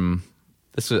arm.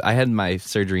 I had my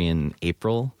surgery in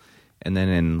April, and then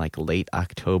in like late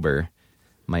October,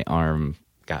 my arm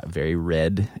got very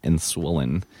red and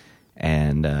swollen,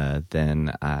 And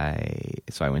then I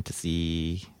went to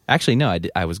see. Actually, no,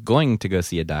 I was going to go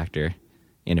see a doctor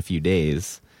in a few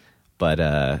days,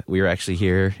 but we were actually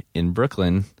here in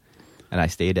Brooklyn, and I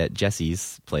stayed at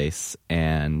Jesse's place,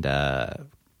 and I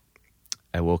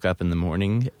woke up in the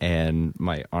morning, and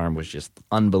my arm was just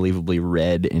unbelievably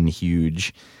red and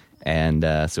huge, and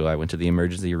so I went to the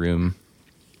emergency room.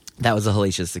 That was a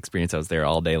hellacious experience. I was there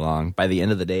all day long. By the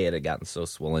end of the day, it had gotten so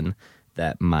swollen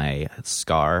that my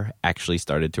scar actually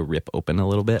started to rip open a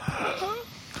little bit.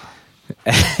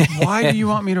 Why do you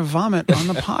want me to vomit on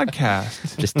the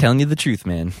podcast? Just telling you the truth,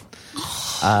 man.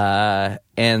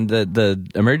 And the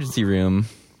emergency room,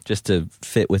 just to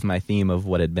fit with my theme of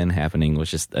what had been happening, was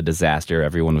just a disaster.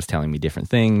 Everyone was telling me different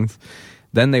things.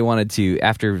 Then they wanted to,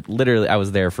 after literally, I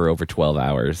was there for over 12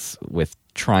 hours with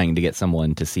trying to get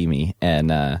someone to see me.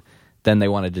 And then they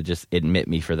wanted to just admit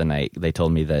me for the night. They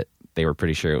told me that they were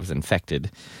pretty sure it was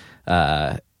infected.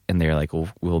 And they were like, well,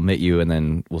 we'll admit you and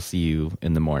then we'll see you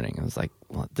in the morning. I was like,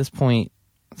 well, at this point,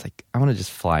 it's like, I want to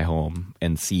just fly home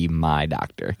and see my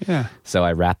doctor. Yeah. So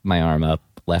I wrapped my arm up,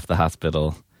 left the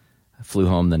hospital, flew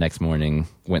home the next morning,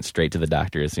 went straight to the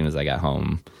doctor as soon as I got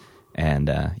home. And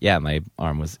my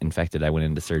arm was infected. I went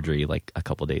into surgery like a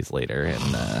couple days later,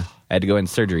 and I had to go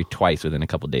into surgery twice within a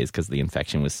couple days because the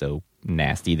infection was so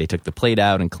nasty. They took the plate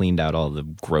out and cleaned out all the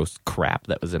gross crap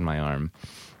that was in my arm.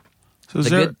 So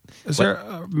is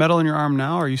there metal in your arm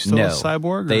now? Are you still a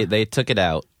cyborg? They took it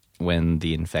out when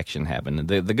the infection happened.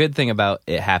 The good thing about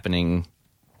it happening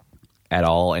at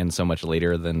all and so much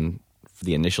later than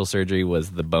the initial surgery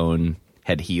was the bone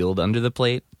had healed under the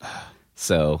plate.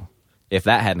 So if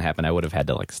that hadn't happened, I would have had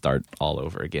to like start all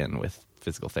over again with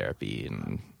physical therapy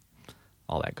and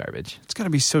all that garbage. It's got to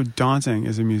be so daunting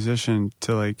as a musician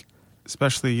to like,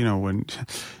 especially, you know, when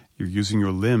you're using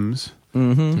your limbs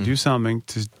to do something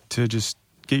to just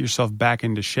get yourself back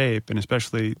into shape, and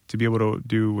especially to be able to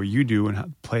do what you do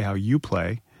and play how you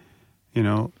play, you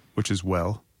know, which is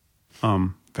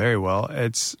very well.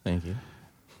 It's Thank you.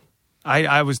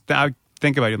 I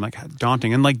think about it like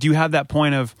daunting, and like, do you have that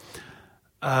point of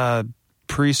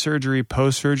pre-surgery,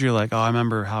 post-surgery, like, oh, I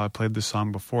remember how I played this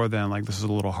song before then, like this is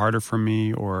a little harder for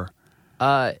me, or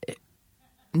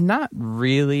not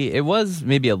really. It was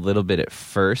maybe a little bit at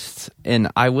first, and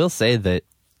I will say that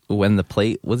when the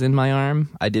plate was in my arm,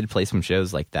 I did play some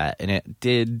shows like that, and it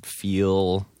did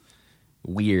feel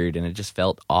weird, and it just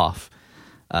felt off.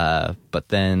 But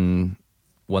then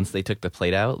once they took the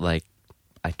plate out, like,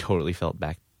 I totally felt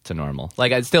back to normal.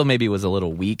 Like, I still maybe was a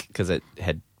little weak because it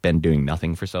had been doing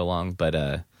nothing for so long,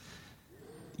 but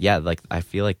yeah, like, I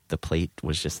feel like the plate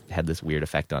was just had this weird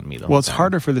effect on me. Well, it's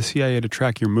harder for the CIA to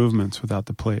track your movements without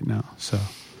the plate now, so...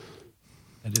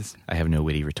 I have no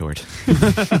witty retort.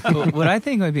 What I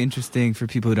think might be interesting for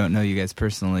people who don't know you guys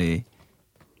personally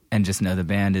and just know the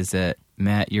band is that,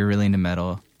 Matt, you're really into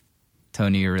metal.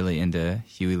 Tony, you're really into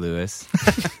Huey Lewis.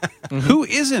 Who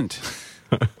isn't?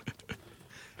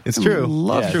 It's true.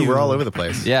 Love it's true. We're all over the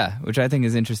place. Yeah, which I think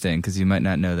is interesting because you might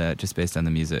not know that just based on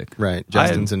the music. Right.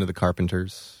 Justin's into the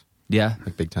Carpenters, Yeah.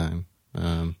 like big time.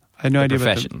 I had no idea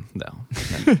Profession,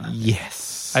 though. Yes.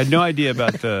 I had no idea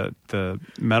about the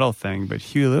metal thing, but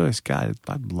Huey Lewis, God,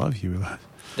 I love Huey Lewis.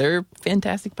 They're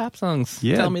fantastic pop songs.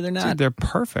 Yeah, Tell me they're not. Dude, they're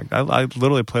perfect. I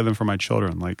literally play them for my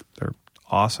children. Like, they're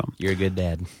awesome. You're a good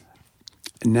dad.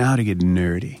 And now to get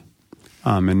nerdy.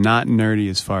 And not nerdy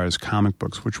as far as comic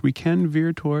books, which we can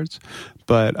veer towards,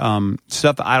 but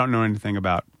stuff that I don't know anything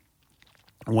about.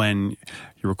 When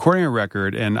you're recording a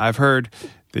record, and I've heard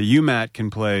that you, Matt, can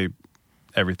play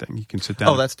everything. You can sit down.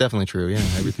 Oh, that's definitely true. Yeah,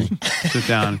 everything. Sit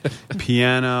down.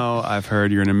 Piano. I've heard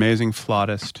you're an amazing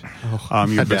flautist. I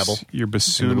dabble. Your In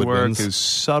bassoon the work woodwinds. is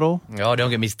subtle. Oh, don't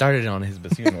get me started on his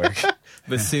bassoon work.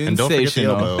 Bassoon And don't forget the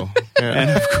elbow. Yeah. And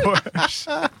of course,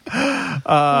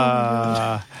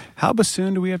 how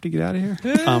bassoon do we have to get out of here?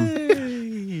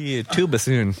 Two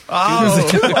bassoon. Oh,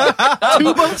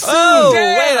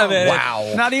 wait a minute.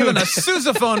 Wow. not even a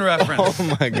sousaphone reference.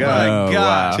 Oh my god. Oh,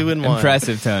 wow. 2 in 1.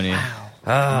 Impressive, Tony.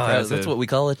 That's what we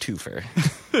call a twofer.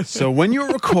 So when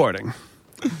you're recording,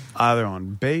 either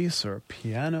on bass or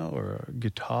piano or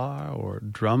guitar or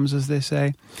drums, as they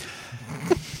say,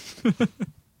 it's going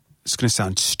to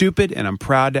sound stupid, and I'm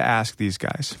proud to ask these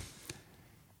guys.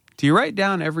 Do you write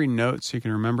down every note so you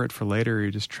can remember it for later, or you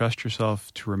just trust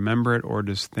yourself to remember it, or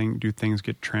do things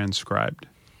get transcribed?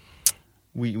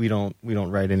 We don't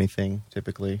write anything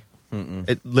typically.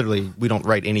 It literally, we don't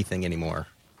write anything anymore.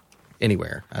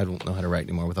 Anywhere. I don't know how to write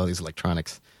anymore with all these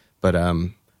electronics. But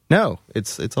no,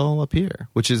 it's all up here,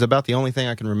 which is about the only thing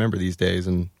I can remember these days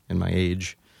in my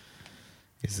age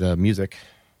is music.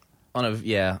 On a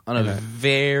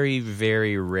very,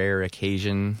 very rare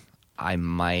occasion, I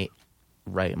might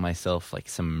write myself like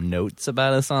some notes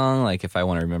about a song, like if I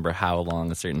want to remember how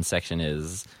long a certain section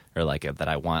is, or like that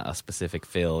I want a specific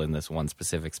fill in this one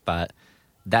specific spot.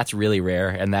 That's really rare,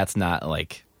 and that's not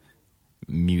like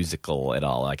musical at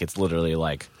all. Like it's literally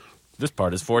like this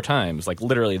part is 4 times, like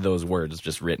literally those words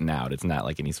just written out. It's not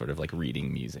like any sort of like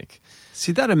reading music.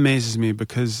 See, that amazes me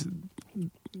because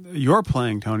your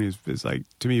playing, Tony, is like,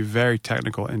 to me, very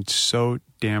technical and so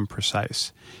damn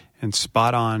precise and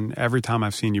spot on every time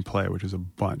I've seen you play, which is a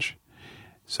bunch.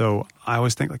 So I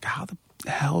always think, like, how the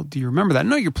hell do you remember that?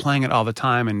 No, you're playing it all the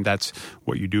time, and that's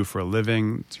what you do for a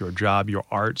living. It's your job, your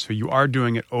art. So you are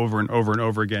doing it over and over and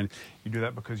over again. You do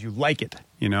that because you like it,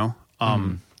 you know?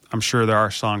 I'm sure there are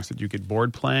songs that you get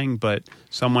bored playing, but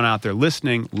someone out there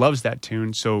listening loves that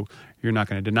tune, so you're not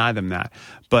going to deny them that.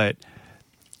 But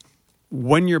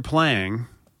when you're playing,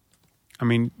 I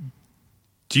mean,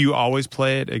 do you always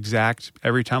play it exact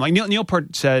every time? Like Neil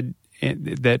Peart said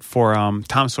that for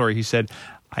Tom Sawyer, he said,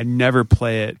 I never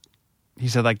play it. He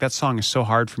said, like, that song is so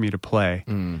hard for me to play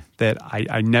that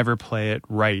I never play it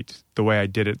right the way I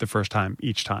did it the first time,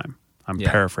 each time. I'm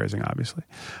paraphrasing, obviously.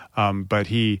 But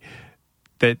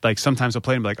that like sometimes I'll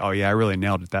play and be like, oh yeah, I really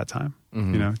nailed it that time. You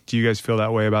know, do you guys feel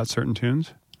that way about certain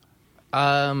tunes?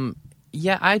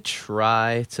 Yeah, I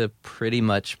try to pretty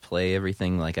much play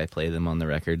everything like I play them on the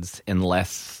records,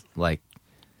 unless like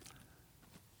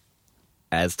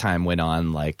as time went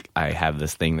on, like I have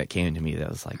this thing that came to me that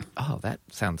was like, oh, that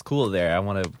sounds cool there. I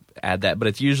want to add that, but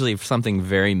it's usually something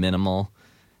very minimal,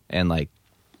 and like,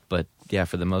 but yeah,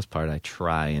 for the most part, I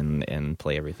try and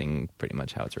play everything pretty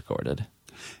much how it's recorded.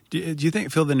 Do you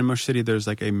think, Phil, that in Motion City there's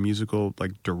like a musical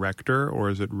like director, or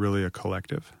is it really a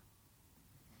collective?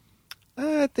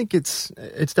 I think it's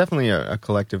definitely a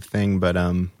collective thing, but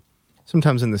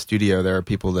sometimes in the studio there are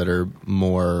people that are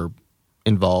more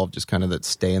involved, just kind of that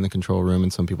stay in the control room,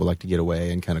 and some people like to get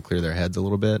away and kind of clear their heads a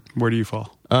little bit. Where do you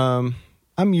fall? I'm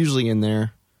usually in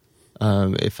there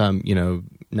if I'm,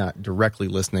 not directly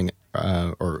listening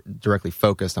or directly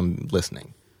focused. I'm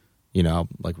listening. I'll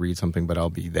like read something, but I'll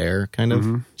be there kind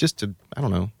of just to, I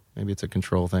don't know, maybe it's a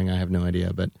control thing. I have no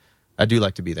idea, but I do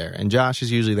like to be there. And Josh is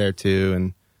usually there too.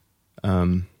 And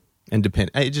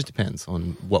it just depends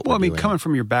on what we're doing. Coming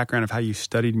from your background of how you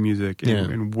studied music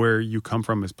and where you come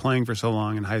from as playing for so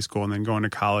long in high school and then going to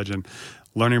college and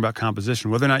learning about composition,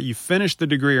 whether or not you finish the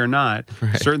degree or not,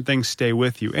 certain things stay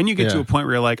with you. And you get to a point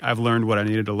where you're like, I've learned what I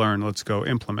needed to learn. Let's go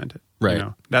implement it. Right.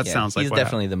 That sounds like he's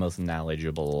definitely the most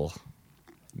knowledgeable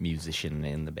musician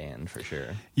in the band for sure.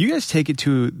 You guys take it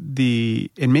to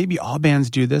and maybe all bands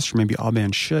do this, or maybe all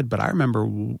bands should, but I remember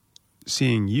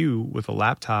seeing you with a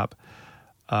laptop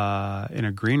in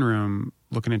a green room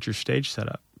looking at your stage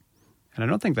setup. And I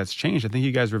don't think that's changed. I think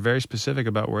you guys were very specific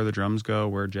about where the drums go,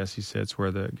 where Jesse sits, where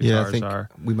the guitars I think are.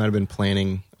 We might have been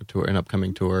planning an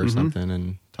upcoming tour or something,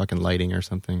 and talking lighting or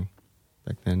something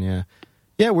back then. Yeah.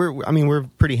 We're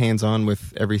pretty hands on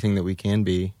with everything that we can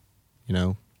be,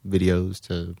 videos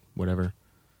to whatever.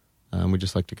 We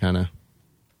just like to kind of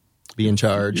be in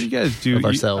charge. You guys do of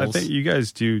ourselves. I think you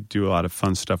guys do a lot of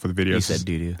fun stuff with videos. You said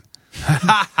doo-doo.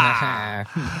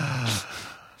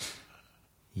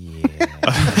 Yeah.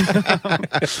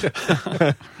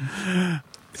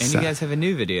 And you guys have a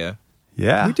new video.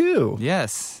 Yeah. We do.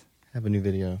 Yes. Have a new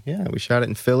video. Yeah, we shot it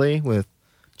in Philly with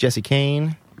Jesse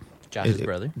Kane. Josh's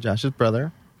brother. Josh's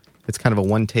brother. It's kind of a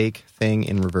one-take thing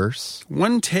in reverse.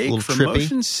 One take from trippy.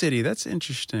 Motion City. That's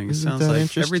interesting. It Isn't sounds that like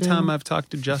interesting? every time I've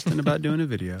talked to Justin about doing a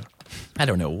video. I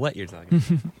don't know what you're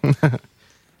talking about.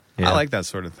 Yeah. I like that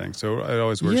sort of thing. So it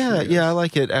always works for you guys. Yeah, I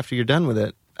like it after you're done with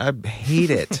it. I hate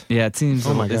it. Yeah, it seems.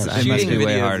 Oh my gosh. It must Shooting be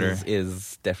way videos harder.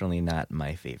 is definitely not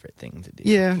my favorite thing to do.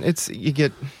 Yeah, you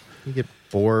get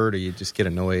bored or you just get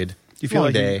annoyed. Do you feel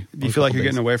like day. do you feel like you're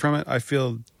getting away from it? I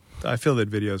feel that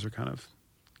videos are kind of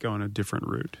going a different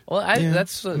route. Well, Yeah,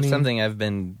 that's something I I've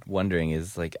been wondering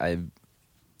is like I'm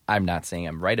not saying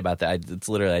I'm right about that. It's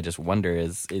literally I just wonder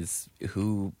is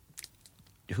who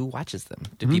watches them?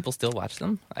 Do people still watch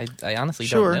them? I honestly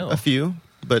don't know. A few,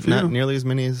 but not nearly as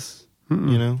many as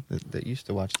that used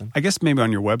to watch them. I guess maybe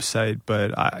on your website,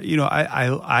 but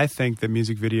I think that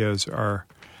music videos are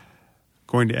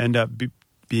going to end up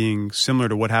being similar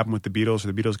to what happened with the Beatles.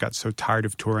 The Beatles got so tired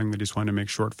of touring they just wanted to make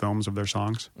short films of their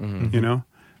songs,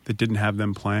 that didn't have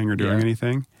them playing or doing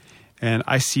anything. And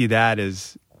I see that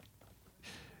as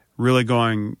really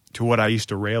going to what I used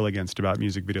to rail against about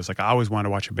music videos. Like, I always wanted to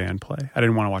watch a band play. I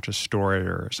didn't want to watch a story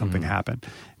or something happen.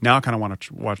 Now I kind of want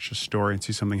to watch a story and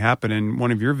see something happen. In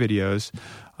one of your videos,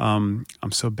 I'm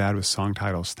so bad with song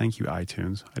titles. Thank you,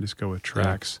 iTunes. I just go with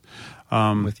tracks.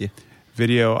 I'm with you.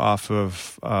 Video off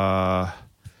of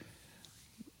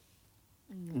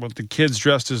what the kids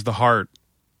dressed as the Heart.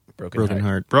 Broken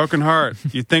Heart. Broken Heart.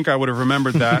 You'd think I would have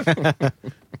remembered that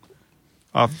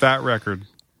off that record.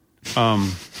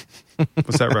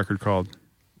 What's that record called?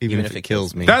 Even if it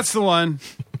kills me. That's the one.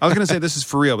 I was going to say This Is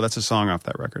For Real, but that's a song off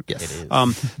that record. Yes. It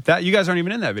is. That you guys aren't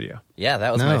even in that video. Yeah,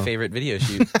 that was No. my favorite video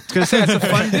shoot. I was going to say it's a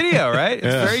fun video, right?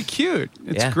 It's very cute.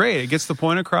 It's Yeah. great. It gets the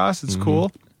point across. It's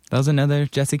cool. That was another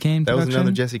Jesse Kane That was production?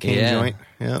 another Jesse Kane Yeah. joint.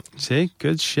 Yep. See,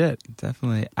 good shit.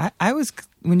 Definitely. I was,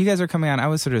 when you guys were coming on, I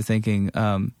was sort of thinking,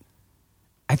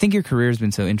 I think your career has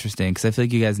been so interesting because I feel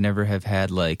like you guys never have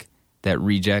had like that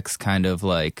Rejects kind of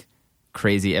like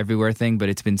crazy everywhere thing, but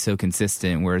it's been so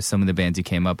consistent, whereas some of the bands you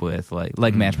came up with, like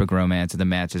Matchbook Romance or The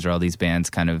Matches, or all these bands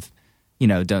kind of, you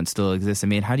know, don't still exist. I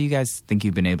mean, how do you guys think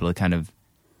you've been able to kind of,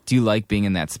 do you like being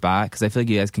in that spot? Because I feel like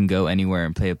you guys can go anywhere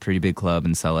and play a pretty big club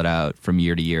and sell it out from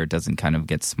year to year. It doesn't kind of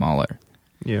get smaller.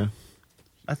 Yeah.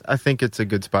 I think it's a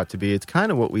good spot to be. It's kind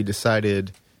of what we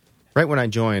decided right when I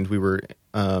joined. We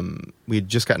had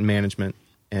just gotten management,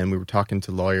 and we were talking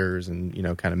to lawyers and, you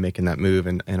know, kind of making that move.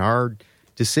 And our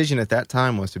decision at that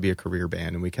time was to be a career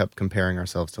band, and we kept comparing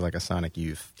ourselves to like a Sonic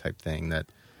Youth type thing that,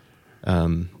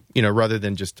 you know, rather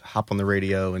than just hop on the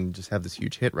radio and just have this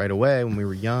huge hit right away when we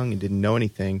were young and didn't know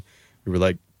anything, we were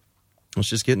like, let's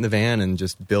just get in the van and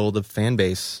just build a fan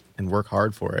base and work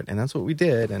hard for it. And that's what we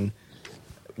did. And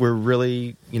we're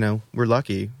really, you know, we're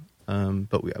lucky,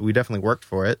 but we definitely worked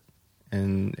for it,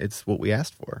 and it's what we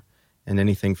asked for. And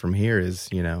anything from here is,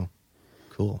 you know,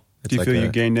 cool. It's Do you like feel you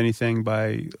gained anything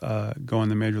by going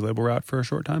the major label route for a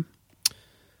short time?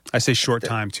 I say short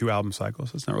time, 2 album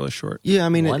cycles. It's not really short. Yeah, I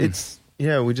mean, One. it's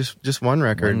we just one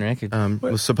record. One record. It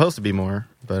was supposed to be more,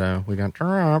 but we got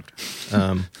dropped,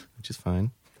 which is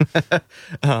fine.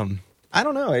 I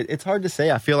don't know. It's hard to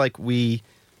say. I feel like we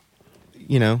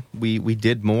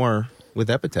did more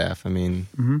with Epitaph. I mean,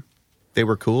 they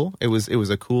were cool. It was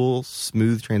a cool,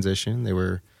 smooth transition. They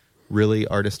were really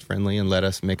artist friendly and let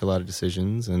us make a lot of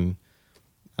decisions. And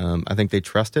I think they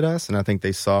trusted us, and I think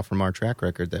they saw from our track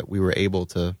record that we were able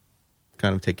to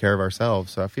kind of take care of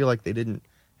ourselves. So I feel like they didn't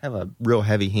have a real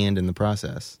heavy hand in the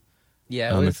process.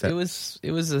 Yeah, it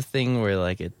was a thing where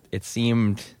like it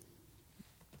seemed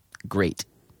great,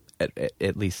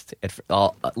 at least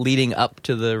all leading up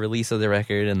to the release of the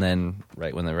record, and then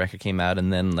right when the record came out,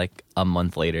 and then like a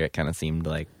month later, it kind of seemed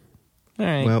like, all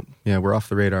right, Well, yeah, we're off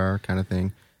the radar kind of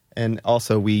thing. And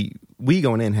also, we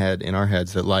going in had in our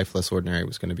heads that Life Less Ordinary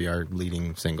was going to be our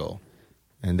leading single.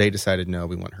 And they decided, no,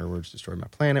 we want Her Words Destroy My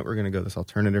Planet. We're going to go this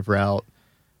alternative route.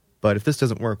 But if this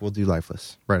doesn't work, we'll do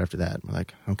Lifeless right after that. We're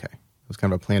like, okay. It was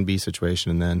kind of a plan B situation.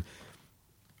 And then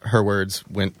Her Words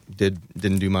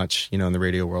didn't do much, you know, in the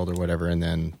radio world or whatever. And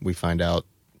then we find out,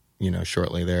 you know,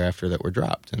 shortly thereafter that we're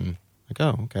dropped. And like,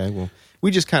 oh, okay. Well,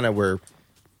 we just kind of were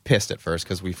pissed at first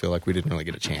because we feel like we didn't really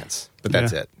get a chance. But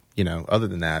that's it. You know, other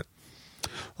than that,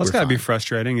 Well, it's we're got to be fine.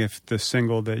 frustrating if the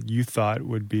single that you thought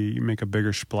would be make a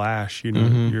bigger splash, you know,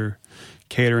 you're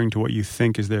catering to what you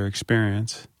think is their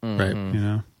experience, Right. you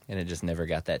know? and it just never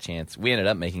got that chance. We ended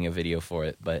up making a video for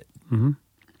it, but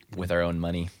with our own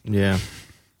money. Yeah.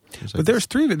 But there's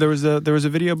three. There was a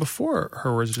video before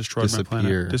Her Words Destroyed My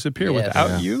Planet. Disappear Yes. without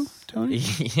Yeah. you, Tony?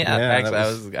 Yeah,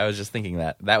 actually, I was just thinking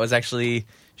that was actually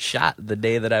shot the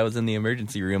day that I was in the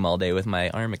emergency room all day with my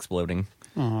arm exploding.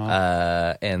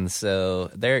 And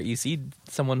so there you see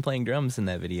someone playing drums in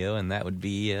that video, and that would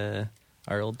be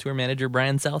our old tour manager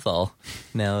Brian Southall,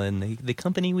 now in the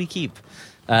company we keep.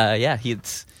 Yeah,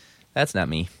 that's not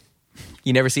me.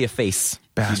 You never see a face. You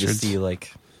Bastards. just see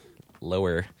like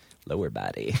lower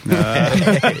body.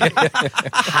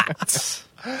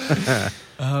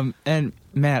 And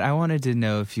Matt, I wanted to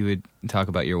know if you would talk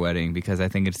about your wedding, because I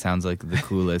think it sounds like the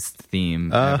coolest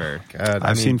theme ever. God,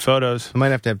 I've seen photos. I might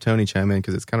have to have Tony chime in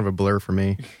because it's kind of a blur for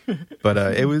me. But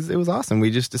it was awesome.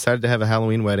 We just decided to have a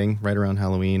Halloween wedding right around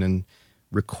Halloween and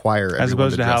require everyone As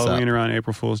opposed to dress Halloween up. around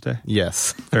April Fool's Day.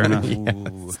 Yes. Fair enough.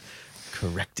 Yes.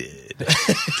 Corrected.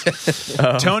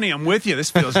 Tony, I'm with you.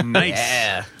 This feels nice.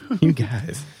 Yeah. You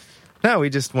guys. No, we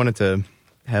just wanted to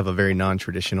have a very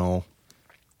non-traditional,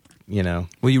 you know.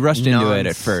 Well, you rushed into it Nonce.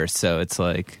 at first, so it's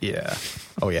like... Yeah.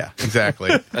 Oh, yeah. Exactly.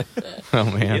 Oh,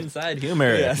 man. Inside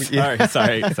humor.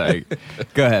 Sorry.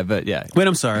 Go ahead, but yeah. Wait,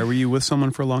 I'm sorry. Were you with someone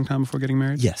for a long time before getting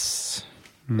married? Yes.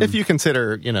 If you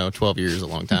consider, 12 years a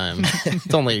long time,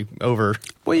 it's only over.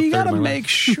 Well, you got got to make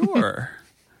sure.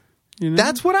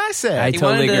 That's what I said. I He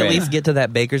totally wanted to agree. at least get to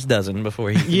that baker's dozen before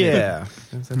he. Yeah,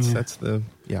 that's the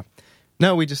yeah.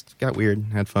 No, we just got weird,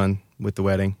 had fun with the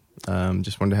wedding.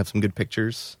 Just wanted to have some good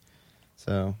pictures,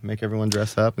 so make everyone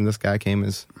dress up. And this guy came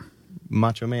as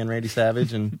Macho Man Randy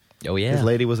Savage, and Oh yeah. his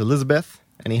lady was Elizabeth,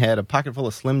 and he had a pocket full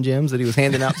of Slim Jims that he was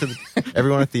handing out to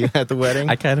everyone at the wedding.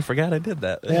 I kind of forgot I did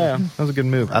that. Yeah, that was a good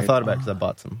move. I thought about it because I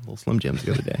bought some little Slim Jims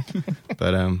the other day,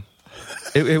 but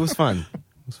it was fun.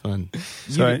 It was fun.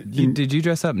 So Did you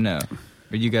dress up? No.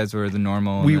 Or you guys were the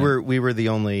normal? We were the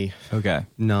only Okay.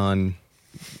 non.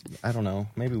 I don't know.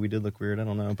 Maybe we did look weird. I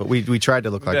don't know, but we tried to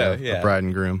look like Yeah. a bride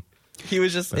and groom. He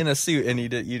was just in a suit, and you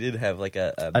did have like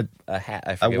a hat.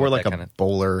 I I forget wore what like that a kind of.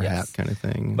 bowler Yes. hat kind of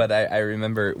thing. But I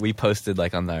remember we posted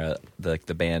like on the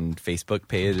band Facebook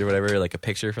page or whatever, like a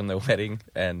picture from the wedding,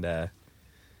 and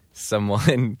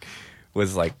someone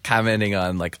was like commenting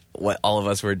on like what all of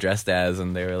us were dressed as,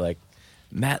 and they were like,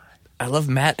 "Matt, I love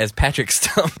Matt as Patrick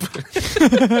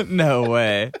Stump." No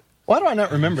way. why do I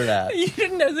not remember that? You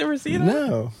didn't ever see that?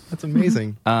 No, that's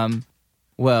amazing.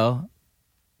 Well,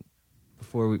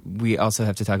 before we also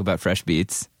have to talk about Fresh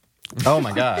Beats. Oh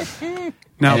my god!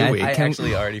 now, And I Can-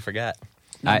 actually already forgot.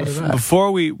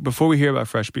 before we hear about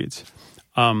Fresh Beats,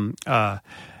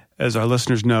 as our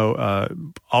listeners know,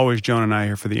 always Joan and I are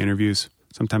here for the interviews.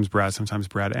 Sometimes Brad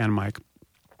and Mike.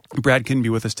 Brad couldn't be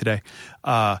with us today.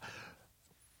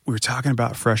 We were talking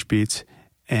about Fresh Beats,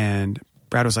 and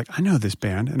Brad was like, "I know this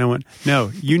band," and I went,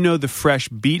 "No, you know the Fresh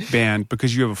Beat band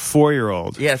because you have a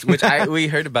 4-year-old." Yes, which we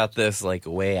heard about this like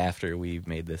way after we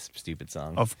made this stupid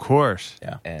song. Of course.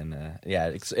 Yeah. And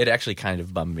it actually kind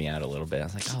of bummed me out a little bit. I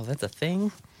was like, "Oh, that's a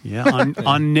thing." Yeah,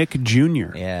 on Nick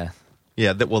Jr. Yeah.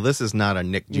 Yeah. This is not a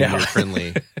Nick Jr.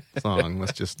 friendly song.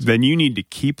 Let's just Then you need to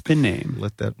keep the name.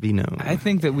 let that be known. I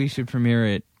think that we should premiere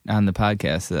it on the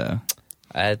podcast, though.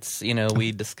 It's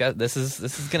we discussed this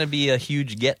is going to be a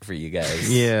huge get for you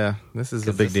guys. Yeah, this is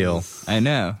a big deal. I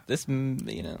know. This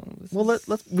Well,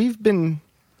 let's. We've been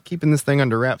keeping this thing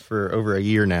under wraps for over a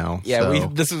year now. yeah, so.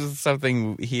 this was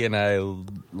something he and I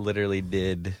literally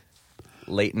did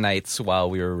late nights while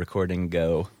we were recording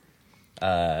Go.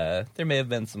 There may have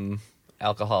been some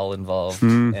alcohol involved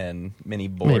and many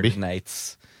bored Maybe.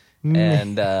 nights.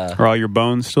 And Are all your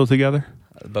bones still together?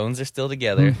 the bones are still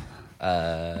together.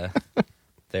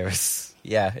 There was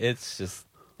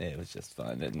it was just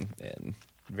fun and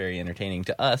very entertaining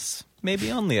to us. Maybe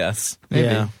only us. Maybe.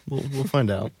 Yeah, we'll find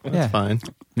out. That's Yeah. fine.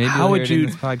 Maybe How we'll would hear it in you-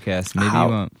 this podcast. Maybe how-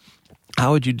 you won't.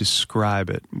 How would you describe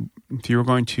it? If you were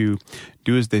going to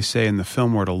do as they say in the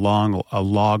film word, a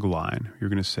log line, you're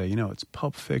going to say, it's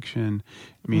Pulp Fiction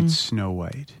meets Snow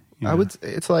White. I would.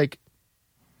 It's like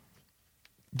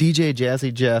DJ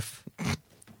Jazzy Jeff,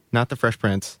 not the Fresh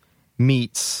Prince,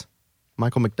 meets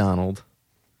Michael McDonald,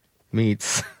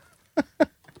 meets.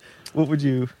 What would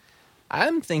you?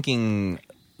 I'm thinking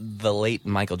the late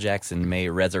Michael Jackson may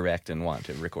resurrect and want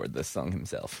to record this song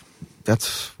himself.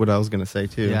 That's what I was going to say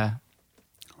too. Yeah.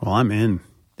 Well, I'm in.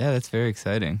 Yeah, that's very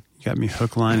exciting. You got me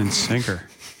hook, line, and sinker.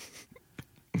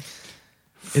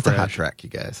 It's a hot Fresh. track, you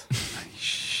guys.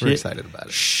 Shit. We're excited about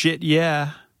it. Shit,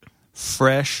 yeah.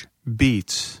 Fresh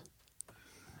Beats.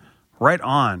 Right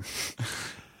on.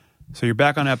 So you're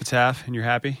back on Epitaph and you're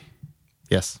happy?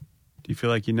 Yes. Do you feel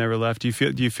like you never left? Do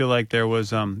you feel like there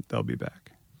was they'll be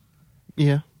back?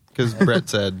 Yeah, because Brett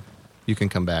said you can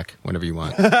come back whenever you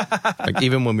want. Like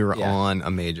even when we were Yeah. on a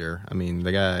major, I mean,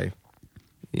 the guy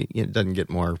it doesn't get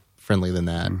more friendly than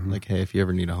that. Like, hey, if you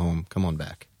ever need a home, come on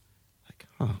back. Like,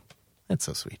 oh, that's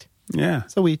so sweet. Yeah.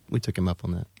 So we took him up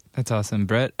on that. That's awesome.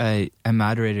 Brett, I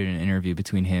moderated an interview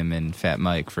between him and Fat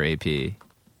Mike for AP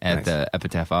at Nice. the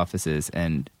Epitaph offices,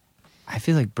 and I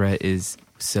feel like Brett is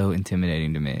so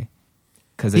intimidating to me.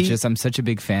 Because I'm such a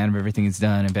big fan of everything he's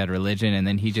done in Bad Religion, and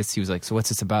then he was like, so what's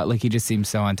this about? Like, he just seems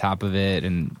so on top of it,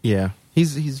 and Yeah,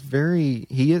 he's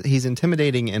he's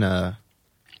intimidating in a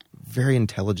very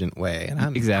intelligent way, and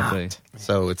I'm Exactly. not.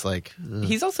 So it's like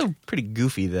He's also pretty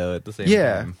goofy though at the same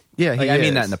yeah, time. yeah. Like, He I mean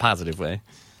is. that in a positive way.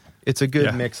 It's a good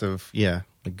Yeah. mix of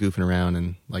like goofing around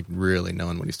and like really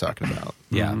knowing what he's talking about.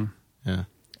 Yeah. Yeah.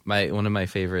 One of my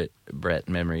favorite Brett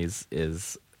memories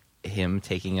is him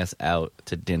taking us out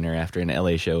to dinner after an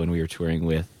LA show when we were touring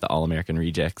with the All American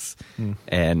Rejects,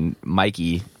 and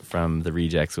Mikey from the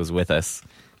Rejects was with us.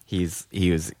 He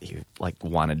like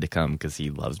wanted to come because he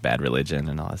loves Bad Religion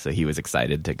and all, so he was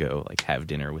excited to go like have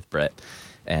dinner with Brett,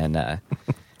 and I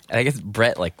guess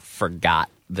Brett like forgot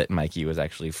that Mikey was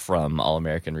actually from All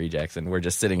American Rejects, and we're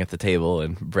just sitting at the table,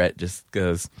 and Brett just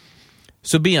goes,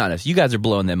 So be honest, you guys are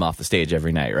blowing them off the stage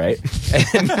every night, right?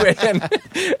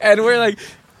 and we're like,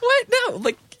 what? No,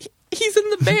 like, he's in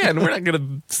the band. We're not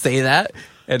going to say that.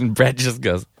 And Brett just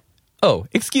goes, oh,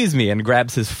 excuse me, and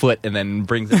grabs his foot and then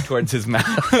brings it towards his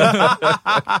mouth.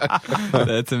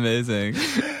 That's amazing.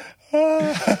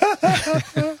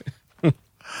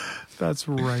 That's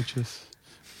righteous.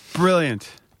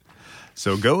 Brilliant.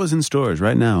 So Go is in stores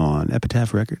right now on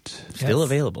Epitaph Records. Still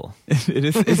available. It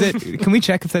is. Is it? Can we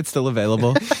check if that's still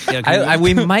available?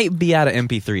 We might be out of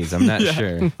MP3s. I'm not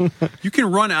sure. You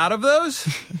can run out of those?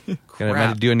 Gonna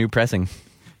have to do a new pressing.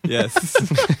 Yes.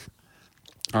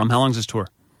 How long's this tour?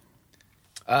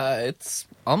 It's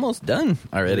almost done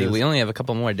already. We only have a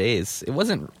couple more days. It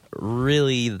wasn't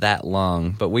really that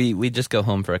long, but we just go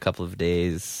home for a couple of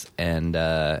days,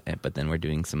 but then we're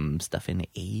doing some stuff in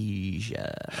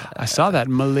Asia. I saw that.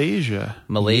 Malaysia,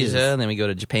 and then we go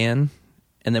to Japan,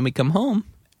 and then we come home,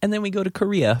 and then we go to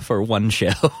Korea for one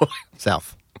show.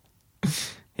 South.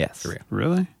 Yes. Korea.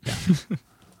 Really? Yeah.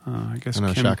 I guess I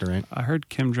know, Kim, shocker, right? I heard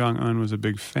Kim Jong-un was a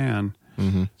big fan.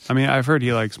 Mm-hmm. I mean, I've heard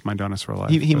he likes My Dinosaur Life.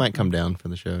 He might come down for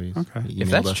the show. He If emailed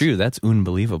that's us. true, that's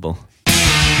unbelievable.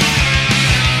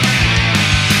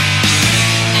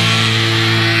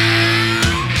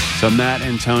 So Matt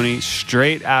and Tony,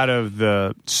 straight out of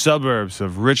the suburbs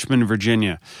of Richmond,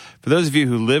 Virginia. For those of you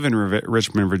who live in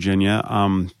Richmond, Virginia,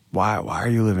 why are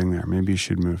you living there? Maybe you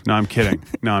should move. No, I'm kidding.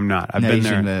 No, I'm not. I've No, been you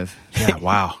there. should move. Yeah,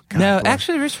 wow. God, No, boy.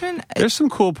 actually, Richmond. There's some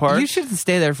cool parts. You should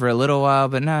stay there for a little while,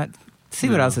 but not. See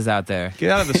what else is out there. Get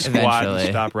out of the squat and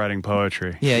Eventually. stop writing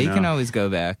poetry. Yeah, you know? can always go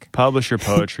back. Publish your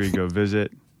poetry, go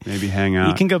visit, maybe hang out.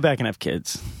 You can go back and have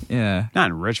kids. Yeah. Not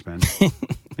in Richmond.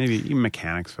 Maybe even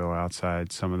Mechanicsville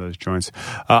outside some of those joints.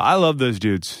 I love those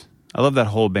dudes. I love that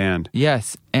whole band.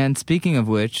 Yes, and speaking of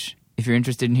which, if you're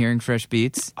interested in hearing fresh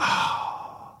beats,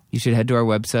 you should head to our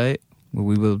website where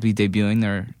we will be debuting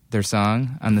their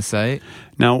song on the site.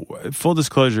 Now, full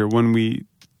disclosure, when we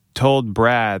told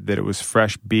Brad that it was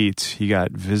fresh beats, he got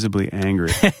visibly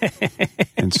angry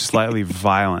and slightly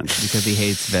violent. Because he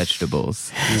hates vegetables.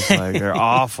 He's like, they're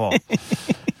awful.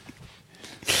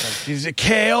 Is it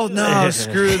kale? No,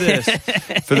 screw this.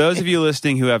 For those of you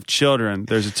listening who have children,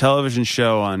 there's a television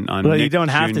show on Well, Nick you don't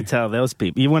have to Jr. tell those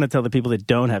people. You want to tell the people that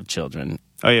don't have children.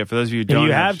 Oh, yeah, for those of you who If don't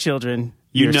you have children,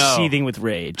 You you're know. seething with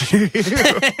rage. Wait,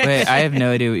 I have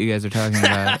no idea what you guys are talking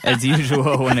about. As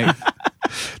usual, when it...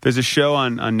 There's a show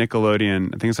on Nickelodeon,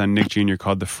 I think it's on Nick Jr.,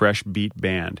 called The Fresh Beat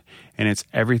Band. And it's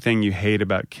everything you hate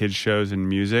about kids' shows and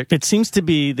music. It seems to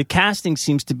be, the casting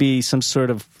seems to be some sort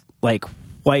of like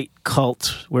white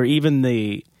cult where even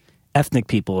the ethnic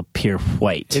people appear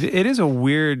white. It is a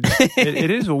weird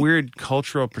it is a weird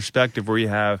cultural perspective where you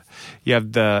have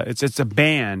the it's a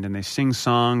band and they sing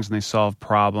songs and they solve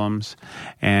problems,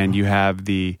 and you have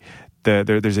there's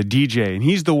a DJ and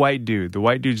he's the white dude. The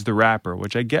white dude's the rapper,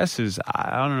 which I guess is,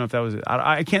 I don't know if that was,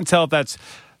 I can't tell if that's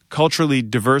culturally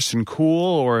diverse and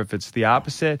cool or if it's the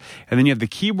opposite. And then you have the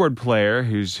keyboard player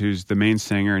who's the main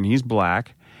singer and he's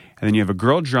black. And then you have a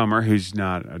girl drummer who's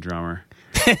not a drummer.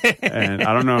 And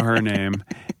I don't know her name.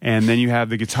 And then you have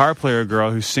the guitar player girl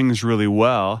who sings really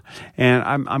well. And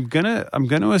I'm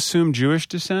gonna assume Jewish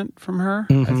descent from her.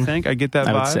 I think I get that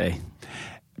I vibe. would say.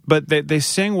 But they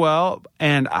sing well,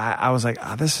 and I was like,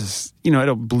 this is,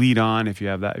 it'll bleed on if you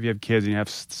have that. If you have kids and you have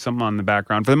something on in the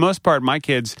background. For the most part, my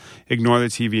kids ignore the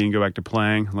TV and go back to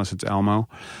playing, unless it's Elmo.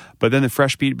 But then the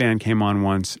Fresh Beat Band came on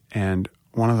once, and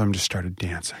one of them just started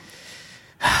dancing.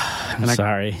 I'm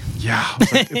sorry. Yeah, I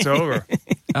was like, it's over.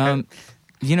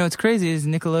 What's crazy is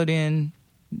Nickelodeon,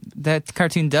 that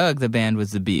cartoon Doug, the band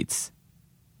was the Beats.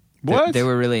 What? They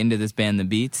were really into this band, the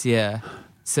Beats, yeah.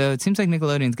 So it seems like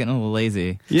Nickelodeon's getting a little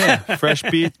lazy. Yeah, Fresh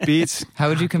Beats. How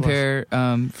would you compare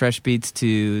Fresh Beats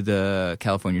to the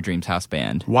California Dreams house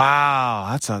band? Wow,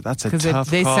 that's a Because tough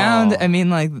they call.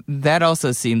 sound, that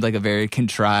also seemed like a very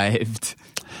contrived.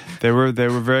 They were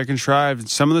very contrived.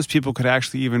 Some of those people could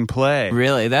actually even play.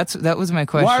 Really? That was my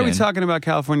question. Why are we talking about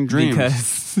California Dreams?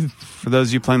 Because For those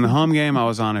of you playing the home game, I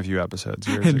was on a few episodes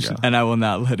years ago. and I will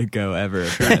not let it go ever,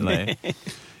 apparently.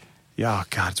 Yeah, oh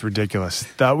God, it's ridiculous.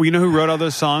 You know who wrote all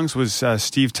those songs was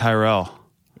Steve Tyrell.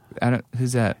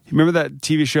 Who's that? You remember that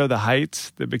TV show, The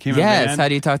Heights, that became a band? Yes, How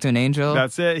Do You Talk to an Angel?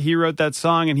 That's it. He wrote that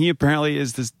song, and he apparently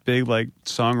is this big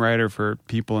songwriter for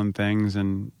people and things,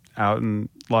 and out in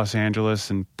Los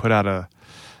Angeles, and put out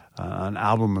an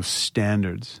album of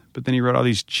standards. But then he wrote all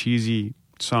these cheesy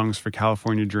songs for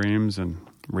California Dreams and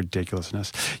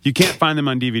ridiculousness. You can't find them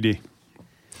on DVD.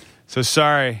 So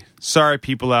sorry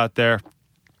people out there.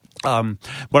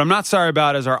 What I'm not sorry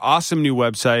about is our awesome new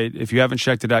website. If you haven't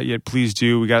checked it out yet, please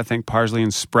do. We got to thank Parsley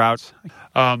and Sprouts.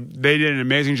 They did an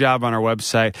amazing job on our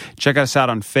website. Check us out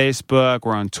on Facebook.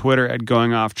 We're on Twitter at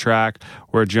Going Off Track,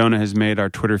 where Jonah has made our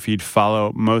Twitter feed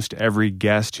follow most every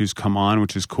guest who's come on,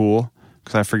 which is cool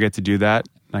because I forget to do that.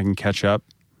 I can catch up.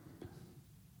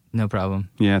 No problem.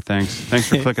 Yeah, thanks. Thanks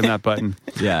for clicking that button.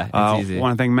 Yeah, it's easy. I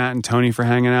want to thank Matt and Tony for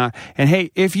hanging out. And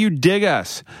hey, if you dig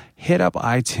us, hit up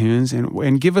iTunes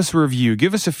and give us a review.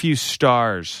 Give us a few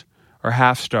stars or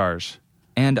half stars.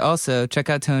 And also, check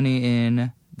out Tony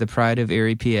in The Pride of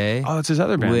Erie, PA. Oh, it's his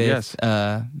other band, with, yes.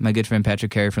 My good friend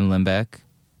Patrick Carey from Limbeck,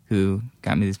 who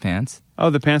got me these pants. Oh,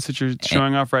 the pants that you're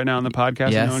showing off right now on the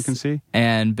podcast that no one can see?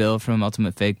 And Bill from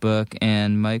Ultimate Fake Book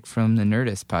and Mike from the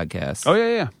Nerdist podcast. Oh,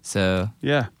 yeah. So...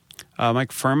 Yeah.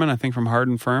 Mike Furman, I think from Hard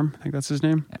and Firm. I think that's his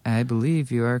name. I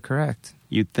believe you are correct.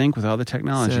 You'd think with all the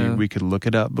technology, we could look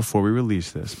it up before we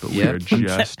release this, but we are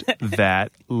just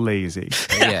that lazy.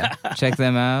 Yeah. Check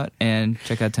them out and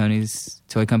check out Tony's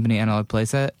Toy Company Analog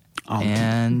Playset.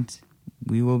 And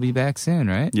we will be back soon,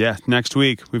 right? Yeah, next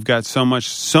week. We've got so much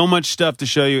stuff to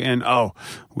show you. And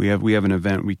we have an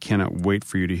event we cannot wait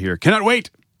for you to hear. Cannot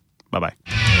wait. Bye-bye.